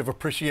range of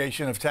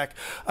appreciation of tech.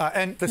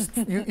 And this,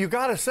 you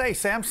got to say,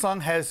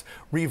 Samsung has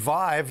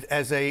revived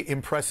as a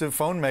impressive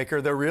phone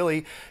maker. They're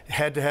really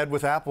head-to-head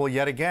with Apple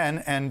yet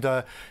again. And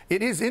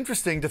it is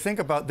interesting to think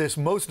about this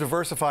most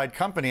diversified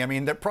company. I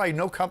mean, there probably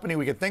no company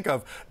we could think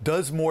of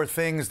does more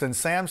things than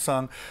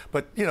Samsung.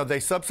 But, you know, they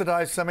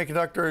subsidized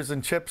semiconductors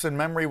and chips and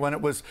memory when it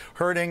was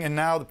hurting. And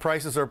now the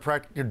prices are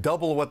practically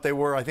double what they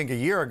were, I think, a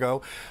year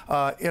ago.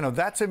 You know,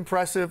 that's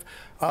impressive.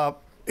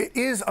 It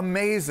is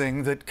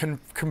amazing that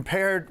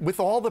compared with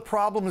all the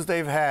problems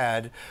they've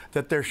had,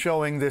 that they're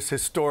showing this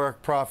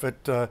historic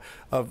profit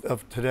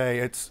of today.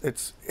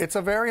 It's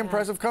a very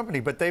impressive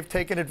company, but they've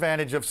taken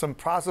advantage of some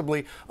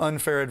possibly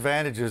unfair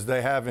advantages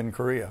they have in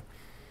Korea.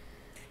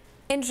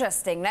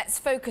 Interesting. Let's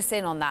focus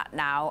in on that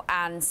now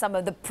and some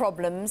of the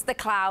problems, the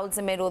clouds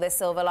amid all this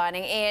silver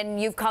lining. Ian,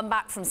 you've come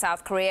back from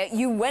South Korea.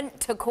 You went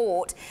to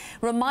court.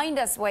 Remind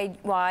us why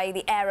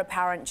the heir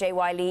apparent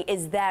JY Lee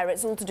is there.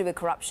 It's all to do with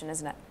corruption,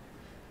 isn't it?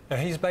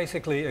 He's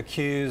basically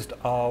accused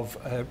of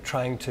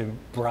trying to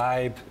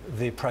bribe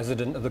the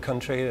president of the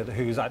country,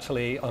 who's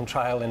actually on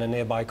trial in a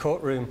nearby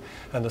courtroom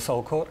and the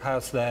Seoul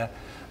courthouse there,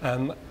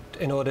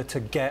 in order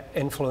to get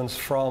influence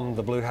from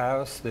the Blue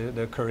House,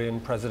 the Korean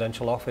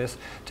presidential office,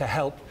 to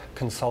help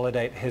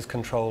consolidate his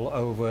control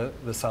over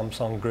the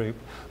Samsung group.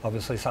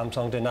 Obviously,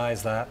 Samsung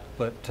denies that,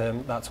 but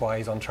that's why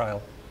he's on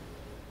trial.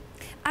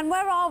 And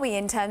where are we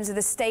in terms of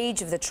the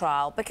stage of the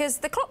trial? Because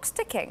the clock's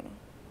ticking.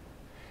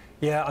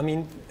 Yeah, I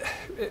mean,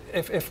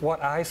 if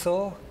what I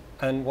saw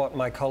and what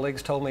my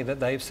colleagues told me that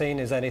they've seen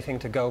is anything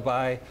to go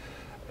by,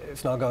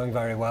 it's not going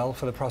very well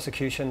for the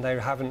prosecution. They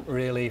haven't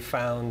really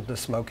found the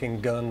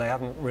smoking gun. They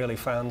haven't really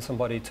found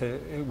somebody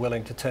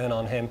willing to turn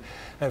on him.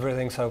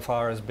 Everything so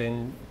far has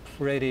been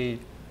pretty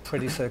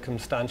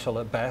circumstantial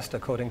at best,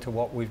 according to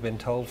what we've been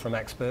told from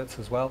experts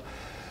as well.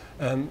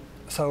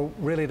 So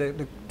really,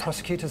 the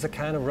prosecutors are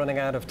kind of running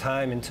out of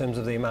time in terms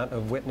of the amount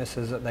of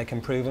witnesses that they can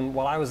prove. And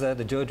while I was there,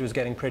 the judge was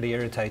getting pretty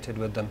irritated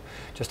with them,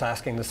 just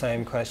asking the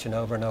same question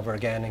over and over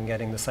again and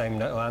getting the same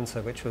no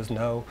answer, which was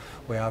no,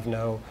 we have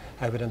no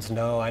evidence,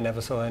 no, I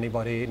never saw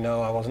anybody,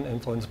 no, I wasn't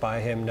influenced by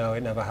him, no,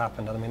 it never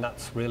happened. I mean,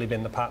 that's really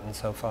been the pattern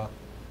so far.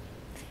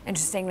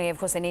 Interestingly, of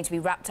course, they need to be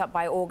wrapped up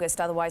by August,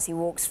 otherwise he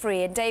walks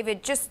free. And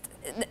David,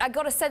 I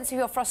got a sense of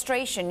your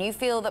frustration. You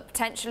feel that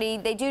potentially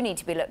they do need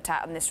to be looked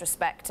at in this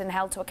respect and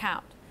held to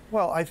account.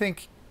 Well, I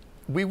think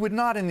we would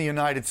not in the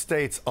United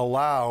States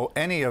allow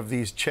any of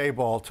these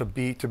chaebol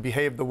to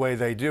behave the way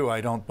they do,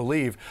 I don't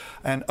believe.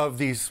 And of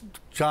these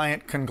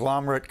giant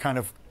conglomerate kind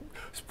of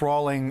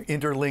sprawling,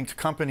 interlinked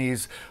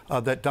companies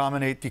that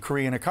dominate the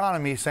Korean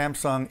economy,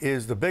 Samsung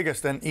is the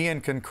biggest. And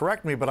Ian can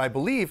correct me, but I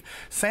believe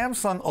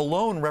Samsung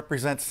alone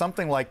represents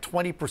something like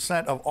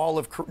 20% of all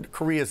of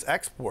Korea's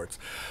exports.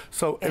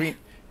 So, I mean,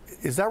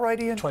 is that right,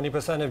 Ian?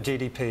 20% of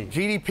GDP.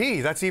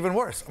 GDP, that's even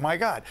worse. My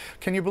God,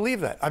 can you believe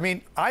that? I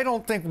mean, I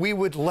don't think we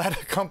would let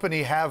a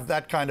company have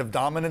that kind of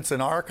dominance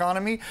in our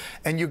economy,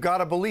 and you got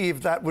to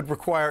believe that would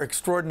require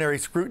extraordinary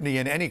scrutiny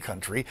in any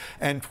country,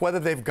 and whether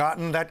they've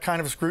gotten that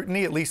kind of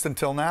scrutiny, at least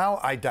until now,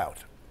 I doubt.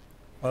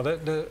 Well,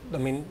 I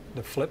mean,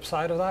 the flip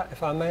side of that,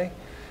 if I may,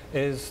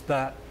 is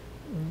that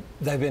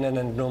they've been an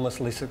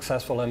enormously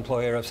successful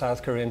employer of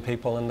South Korean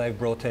people, and they've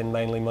brought in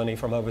mainly money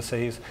from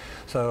overseas.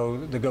 So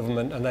the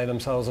government and they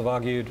themselves have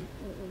argued,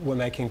 we're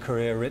making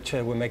Korea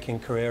richer, we're making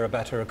Korea a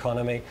better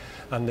economy,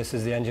 and this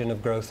is the engine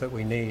of growth that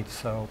we need.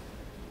 So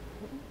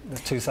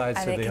there's two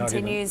sides to the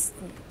argument.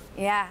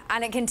 Yeah,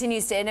 and it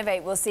continues to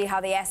innovate. We'll see how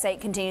the S8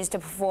 continues to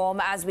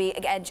perform as we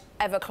edge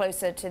ever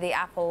closer to the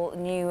Apple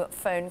new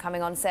phone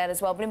coming on sale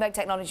as well. Bloomberg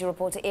technology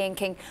reporter Ian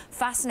King,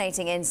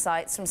 fascinating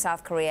insights from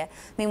South Korea.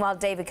 Meanwhile,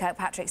 David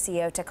Kirkpatrick,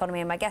 CEO of Techonomy,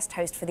 and my guest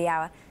host for the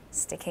hour,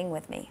 sticking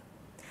with me.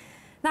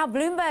 Now,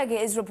 Bloomberg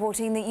is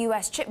reporting that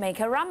US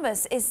chipmaker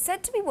Rambus is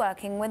said to be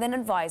working with an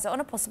advisor on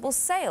a possible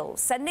sale,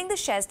 sending the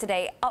shares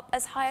today up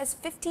as high as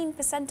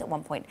 15% at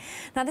one point.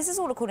 Now, this is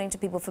all according to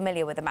people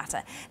familiar with the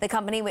matter. The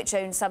company, which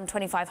owns some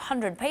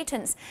 2,500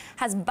 patents,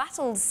 has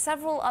battled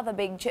several other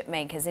big chip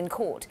makers in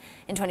court.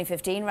 In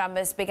 2015,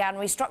 Rambus began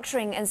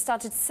restructuring and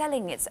started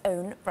selling its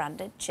own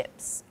branded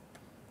chips.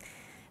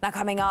 Now,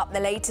 coming up, the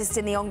latest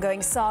in the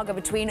ongoing saga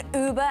between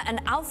Uber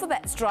and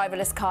Alphabet's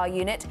driverless car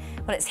unit.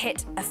 Well, it's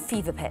hit a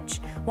fever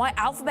pitch. Why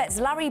Alphabet's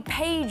Larry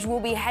Page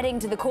will be heading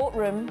to the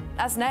courtroom.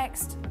 That's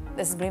next.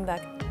 This is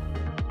Bloomberg.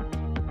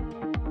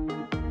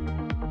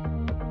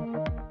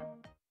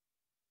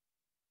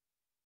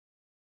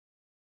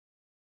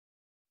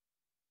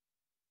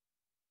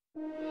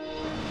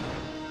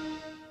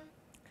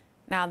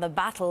 Now, the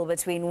battle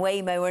between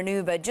Waymo and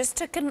Uber just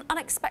took an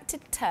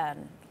unexpected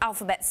turn.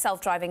 Alphabet's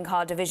self-driving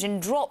car division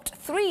dropped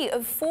 3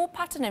 of 4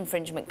 patent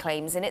infringement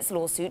claims in its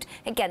lawsuit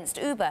against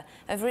Uber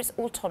over its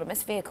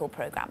autonomous vehicle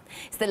program.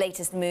 It's the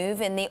latest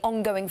move in the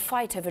ongoing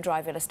fight over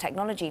driverless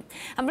technology.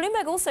 And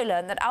Bloomberg also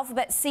learned that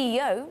Alphabet's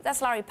CEO,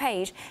 that's Larry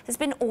Page, has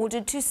been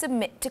ordered to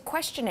submit to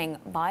questioning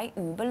by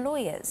Uber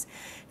lawyers.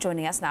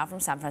 Joining us now from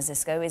San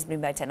Francisco is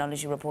Bloomberg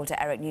technology reporter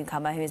Eric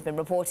Newcomer, who has been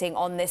reporting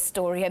on this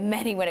story and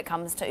many when it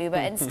comes to Uber.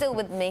 And still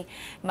with me,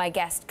 my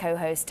guest,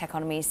 co-host,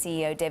 Techonomy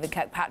CEO David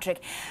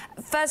Kirkpatrick.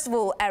 First of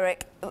all,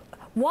 Eric,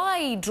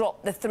 why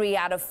drop the 3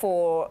 out of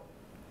 4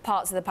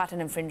 parts of the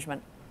patent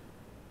infringement?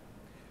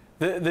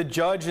 The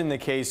judge in the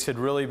case had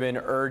really been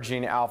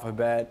urging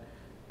Alphabet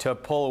to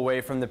pull away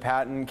from the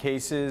patent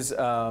cases.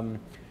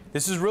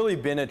 This has really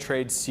been a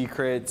trade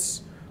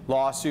secrets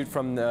lawsuit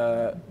from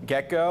the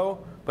get-go,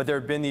 but there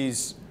have been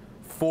these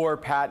 4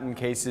 patent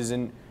cases,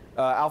 and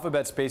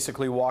Alphabet's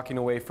basically walking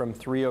away from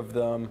 3 of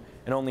them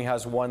and only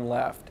has 1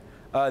 left.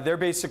 They're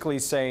basically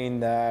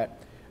saying that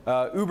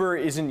Uber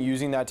isn't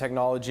using that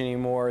technology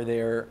anymore.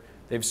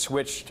 They've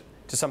switched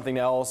to something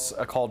else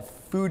called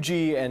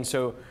Fuji, and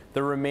so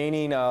the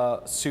remaining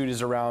suit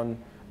is around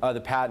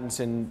the patents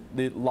and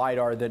the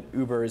LiDAR that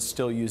Uber is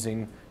still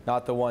using,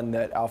 not the one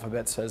that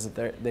Alphabet says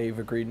that they've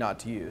agreed not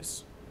to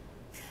use.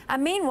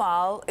 And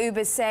meanwhile,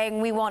 Uber's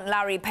saying we want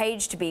Larry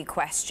Page to be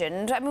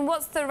questioned. I mean,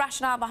 what's the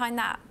rationale behind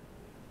that?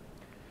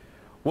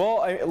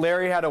 Well,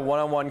 Larry had a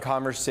one-on-one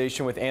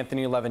conversation with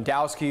Anthony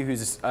Lewandowski,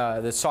 who's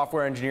the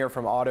software engineer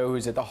from Auto,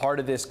 who's at the heart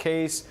of this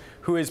case,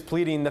 who is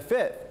pleading the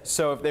 5th.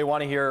 So if they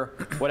want to hear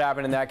what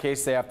happened in that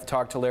case, they have to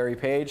talk to Larry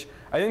Page.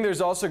 I think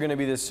there's also going to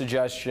be this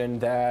suggestion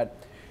that,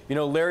 you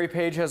know, Larry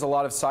Page has a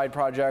lot of side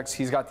projects.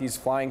 He's got these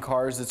flying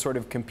cars that sort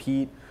of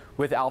compete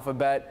with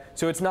Alphabet.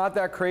 So it's not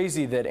that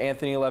crazy that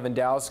Anthony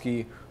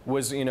Lewandowski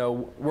was, you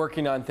know,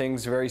 working on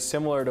things very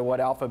similar to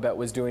what Alphabet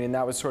was doing, and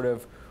that was sort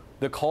of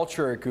the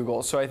culture at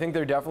Google. So I think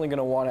they're definitely going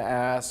to want to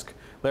ask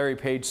Larry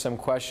Page some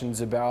questions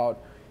about,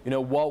 you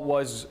know, what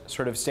was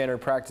sort of standard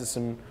practice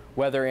and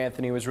whether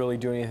Anthony was really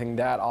doing anything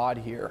that odd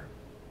here.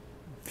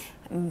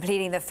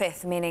 Pleading the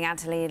 5th, meaning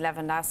Anthony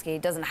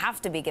Lewandowski doesn't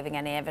have to be giving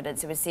any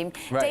evidence, it would seem.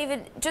 Right.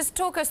 David, just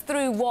talk us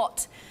through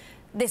what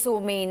this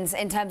all means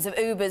in terms of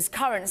Uber's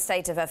current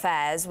state of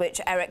affairs, which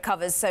Eric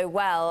covers so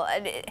well.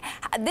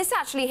 This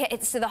actually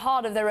hits to the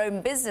heart of their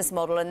own business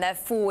model and their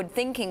forward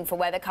thinking for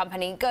where the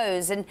company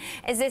goes. And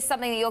is this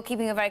something that you're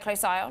keeping a very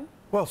close eye on?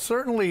 Well,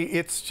 certainly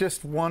it's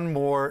just one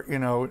more,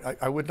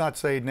 I would not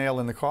say nail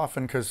in the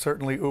coffin, because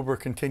certainly Uber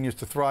continues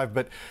to thrive.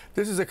 But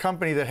this is a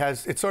company that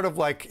has, it's sort of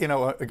like,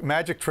 a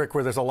magic trick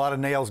where there's a lot of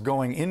nails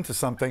going into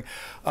something.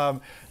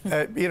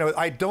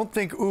 I don't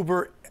think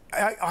Uber,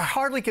 I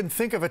hardly can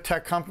think of a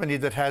tech company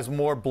that has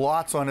more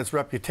blots on its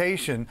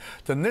reputation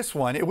than this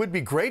one. It would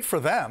be great for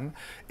them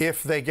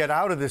if they get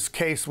out of this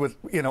case with,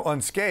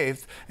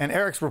 unscathed. And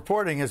Eric's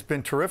reporting has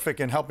been terrific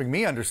in helping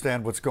me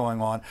understand what's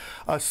going on.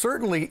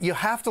 Certainly, you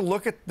have to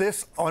look at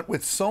this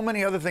with so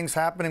many other things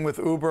happening with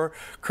Uber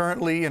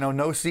currently.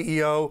 No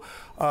CEO.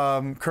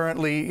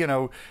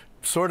 Currently,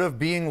 sort of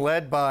being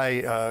led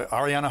by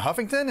Arianna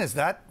Huffington. Is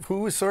that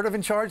who is sort of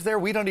in charge there?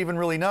 We don't even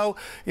really know.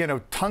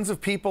 Tons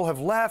of people have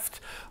left.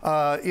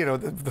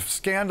 The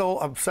scandal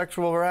of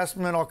sexual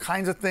harassment, all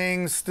kinds of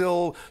things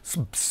still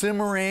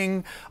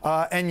simmering,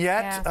 and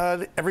yet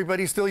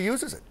everybody still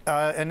uses it,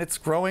 and it's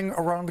growing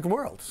around the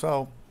world.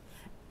 So,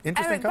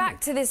 interesting. Eric,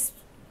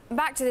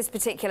 back to this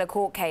particular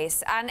court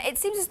case, and it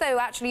seems as though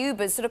actually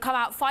Uber's sort of come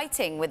out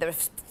fighting with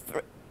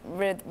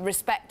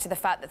respect to the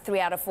fact that 3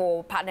 out of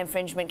 4 patent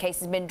infringement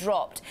cases have been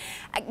dropped.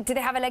 Do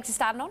they have a leg to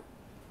stand on?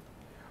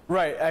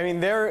 Right. I mean,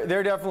 they're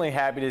definitely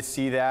happy to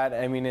see that.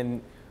 I mean,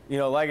 and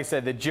like I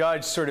said, the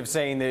judge sort of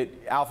saying that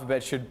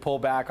Alphabet should pull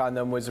back on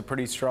them was a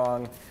pretty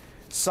strong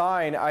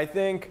sign. I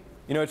think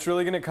it's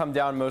really going to come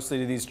down mostly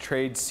to these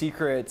trade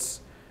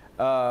secrets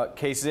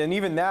cases, and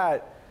even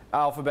that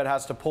Alphabet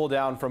has to pull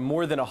down from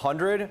more than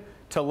 100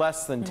 to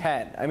less than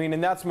 10. I mean,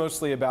 and that's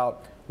mostly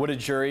about what a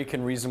jury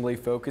can reasonably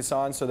focus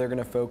on. So they're going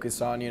to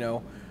focus on,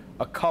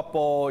 a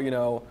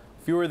couple,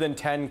 fewer than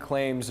 10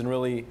 claims and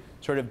really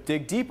sort of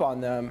dig deep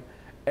on them.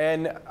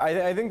 And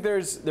I think there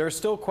are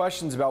still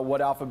questions about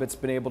what Alphabet's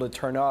been able to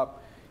turn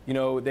up.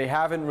 They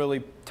haven't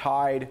really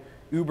tied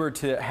Uber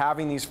to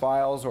having these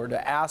files or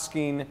to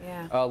asking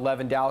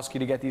Lewandowski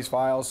to get these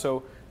files.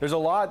 So there's a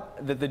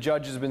lot that the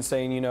judge has been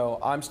saying,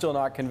 I'm still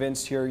not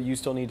convinced here. You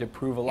still need to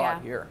prove a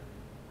lot here.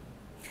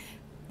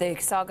 The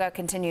saga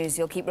continues.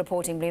 You'll keep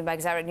reporting.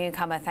 Bloomberg's Eric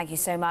Newcomer, thank you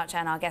so much.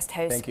 And our guest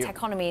host,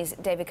 Techonomy's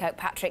David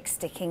Kirkpatrick,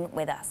 sticking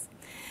with us.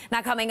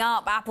 Now, coming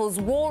up, Apple's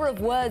war of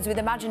words with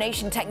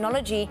imagination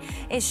technology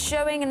is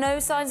showing no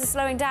signs of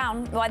slowing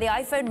down, while the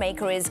iPhone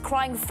maker is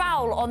crying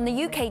foul on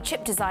the UK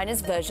chip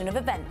designer's version of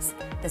events.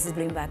 This is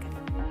Bloomberg.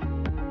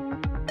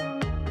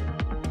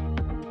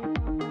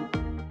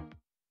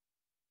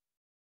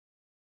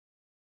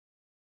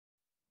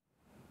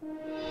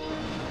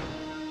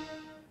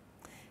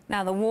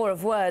 Now, the war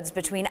of words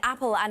between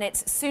Apple and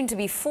its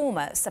soon-to-be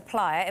former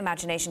supplier,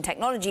 Imagination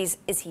Technologies,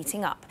 is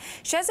heating up.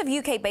 Shares of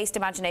UK-based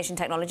Imagination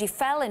Technology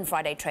fell in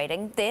Friday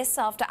trading. This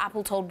after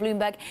Apple told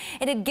Bloomberg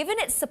it had given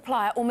its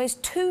supplier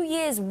almost 2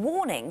 years'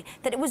 warning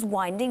that it was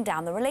winding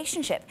down the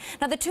relationship.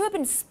 Now, the two have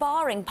been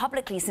sparring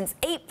publicly since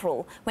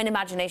April, when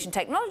Imagination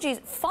Technologies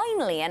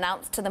finally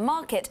announced to the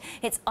market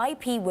its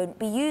IP won't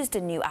be used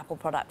in new Apple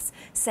products,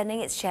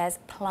 sending its shares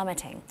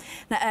plummeting.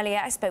 Now,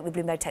 earlier I spoke with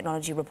Bloomberg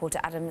Technology reporter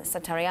Adam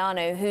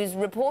Satariano, who's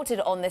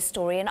reported on this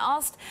story, and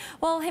asked,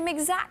 well, him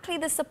exactly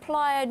the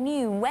supplier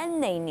knew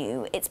when they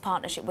knew its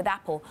partnership with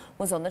Apple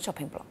was on the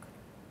chopping block.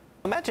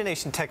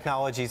 Imagination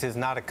Technologies is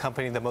not a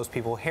company that most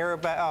people hear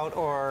about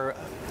or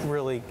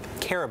really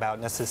care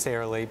about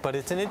necessarily, but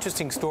it's an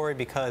interesting story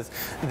because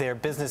their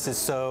business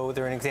is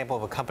they're an example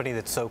of a company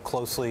that's so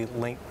closely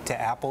linked to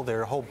Apple.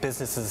 Their whole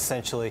business is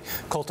essentially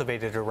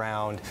cultivated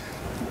around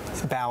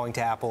bowing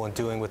to Apple and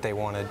doing what they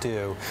want to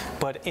do.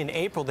 But in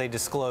April, they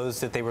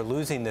disclosed that they were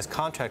losing this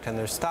contract and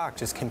their stock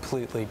just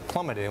completely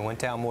plummeted. It went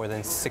down more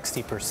than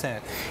 60%.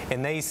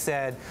 And they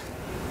said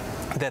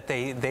that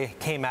they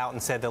came out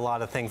and said a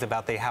lot of things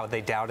about how they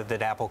doubted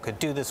that Apple could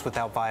do this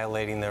without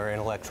violating their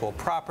intellectual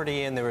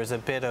property, and there was a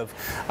bit of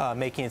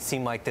making it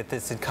seem like that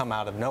this had come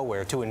out of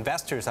nowhere. To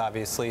investors,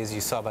 obviously, as you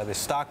saw by the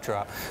stock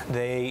drop,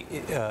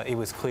 it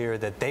was clear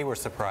that they were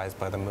surprised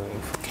by the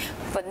move.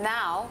 But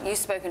now you've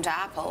spoken to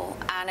Apple,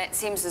 and it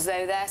seems as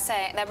though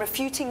they're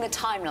refuting the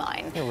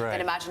timeline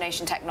that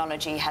Imagination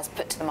Technology has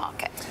put to the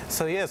market.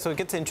 So yeah, so it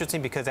gets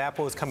interesting because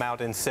Apple has come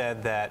out and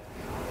said that,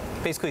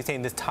 basically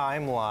saying this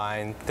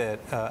timeline that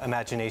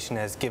Imagination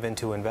has given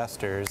to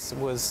investors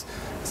was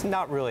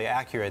not really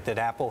accurate, that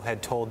Apple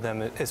had told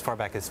them as far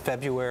back as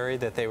February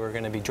that they were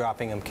going to be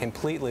dropping them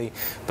completely,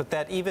 but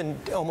that even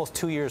almost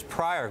 2 years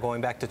prior,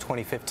 going back to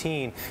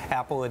 2015,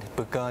 Apple had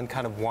begun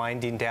kind of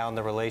winding down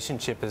the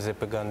relationship as it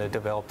begun to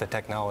develop the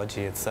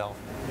technology itself.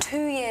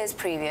 2 years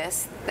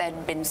previous,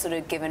 they'd been sort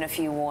of given a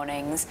few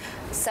warnings.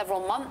 Several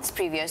months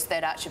previous,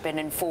 they'd actually been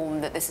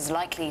informed that this is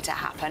likely to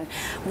happen.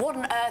 What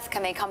on earth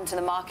can they come to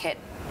the market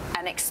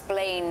can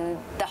explain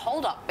the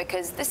holdup,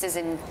 because this is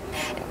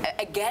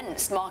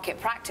against market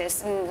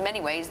practice, in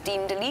many ways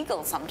deemed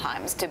illegal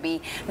sometimes, to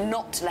be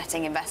not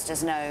letting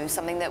investors know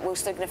something that will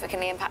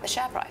significantly impact the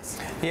share price.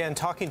 Yeah, and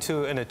talking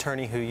to an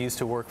attorney who used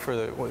to work for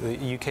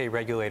the UK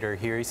regulator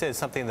here, he says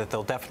something that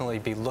they'll definitely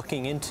be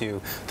looking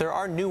into. There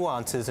are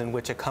nuances in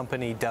which a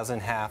company doesn't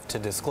have to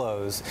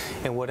disclose.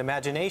 And what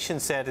Imagination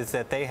said is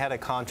that they had a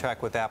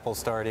contract with Apple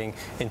starting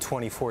in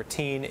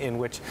 2014 in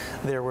which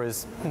there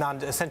was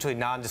essentially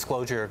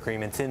non-disclosure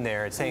agreements in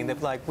there. It's saying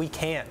that, like,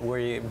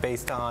 we're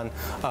based on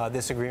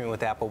this agreement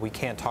with Apple, we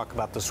can't talk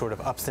about the sort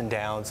of ups and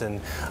downs and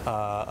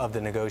of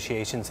the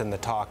negotiations and the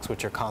talks,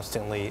 which are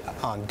constantly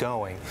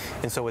ongoing.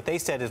 And so what they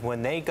said is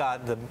when they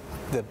got the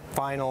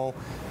final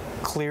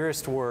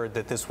clearest word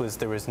that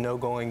there was no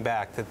going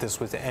back, that this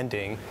was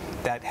ending,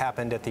 that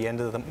happened at the end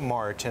of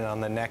March, and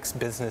on the next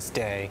business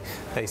day,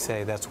 they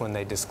say that's when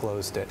they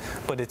disclosed it.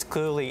 But it's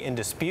clearly in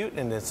dispute,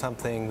 and it's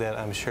something that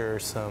I'm sure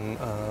some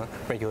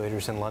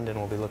regulators in London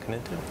will be looking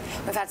into.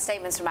 We've had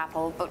statements from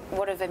Apple, but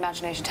what have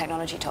Imagination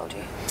Technology told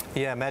you?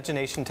 Yeah,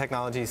 Imagination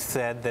Technology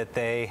said that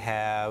they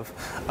have,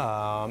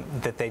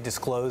 that they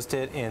disclosed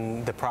it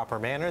in the proper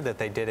manner, that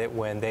they did it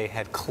when they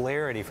had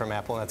clarity from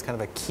Apple, and that's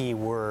kind of a key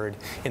word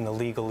in the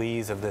legalese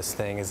of this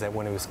thing, is that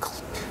when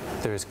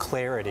there was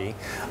clarity,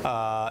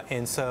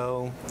 and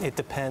so it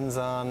depends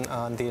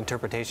on the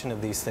interpretation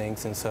of these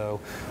things, and so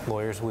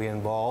lawyers will be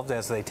involved,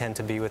 as they tend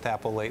to be with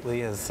Apple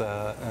lately, as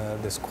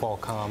this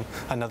Qualcomm,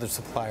 another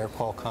supplier,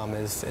 Qualcomm,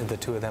 is, the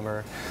two of them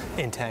are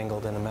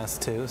entangled in a mess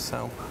too.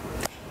 So.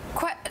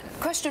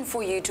 Question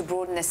for you to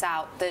broaden this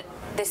out, that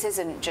this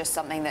isn't just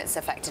something that's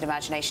affected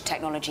Imagination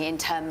Technology in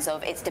terms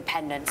of its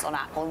dependence on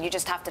Apple. You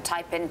just have to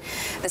type in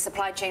the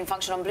supply chain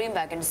function on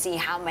Bloomberg and see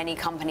how many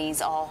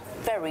companies are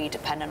very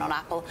dependent on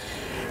Apple.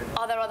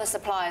 Are there other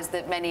suppliers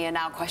that many are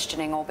now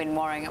questioning or been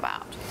worrying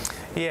about?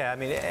 Yeah, I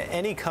mean,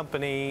 any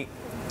company,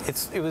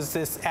 it was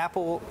this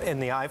Apple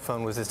and the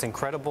iPhone was this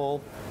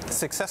incredible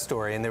success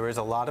story, and there was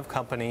a lot of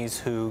companies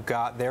who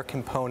got their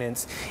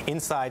components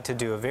inside to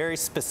do a very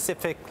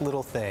specific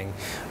little thing,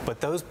 but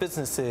those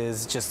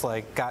businesses just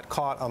like got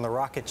caught on the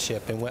rocket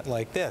ship and went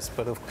like this.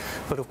 But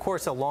of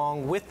course,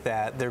 along with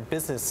that, their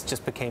business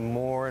just became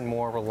more and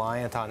more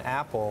reliant on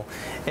Apple,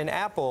 and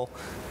Apple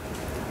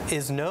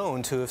is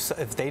known to,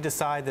 if they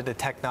decide that a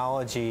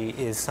technology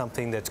is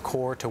something that's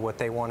core to what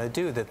they want to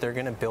do, that they're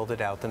going to build it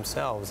out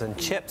themselves. And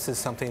chips is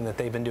something that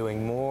they've been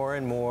doing more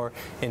and more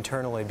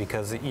internally,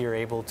 because you're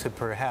able to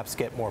perhaps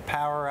get more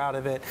power out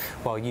of it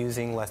while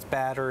using less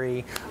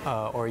battery,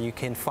 or you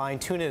can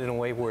fine-tune it in a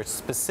way where it's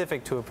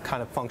specific to a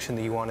kind of function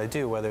that you want to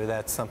do, whether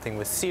that's something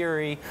with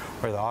Siri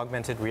or the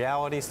augmented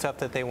reality stuff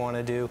that they want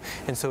to do.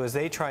 And so as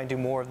they try and do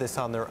more of this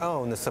on their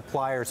own, the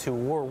suppliers who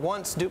were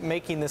once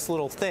making this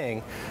little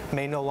thing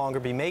may no longer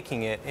be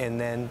making it, and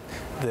then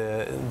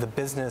the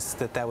business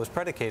that was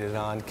predicated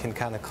on can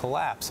kind of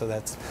collapse. So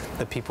that's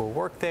the people who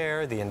work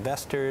there, the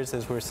investors,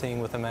 as we're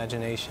seeing with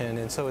Imagination,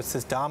 and so it's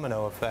this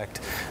domino effect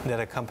that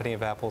a company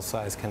of Apple's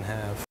size can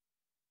have.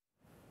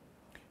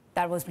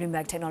 That was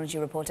Bloomberg technology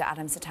reporter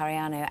Adam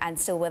Satariano. And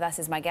still with us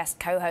is my guest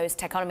co-host,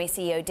 Techonomy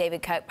CEO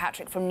David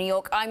Kirkpatrick from New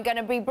York. I'm going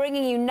to be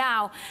bringing you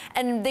now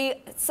and the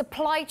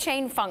supply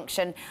chain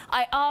function.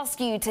 I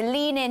ask you to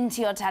lean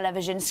into your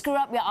television, screw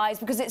up your eyes,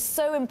 because it's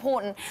so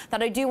important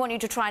that I do want you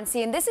to try and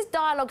see. And this is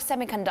Dialog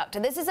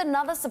Semiconductor. This is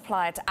another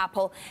supplier to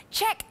Apple.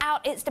 Check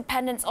out its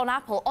dependence on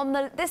Apple. On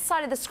this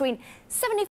side of the screen, 70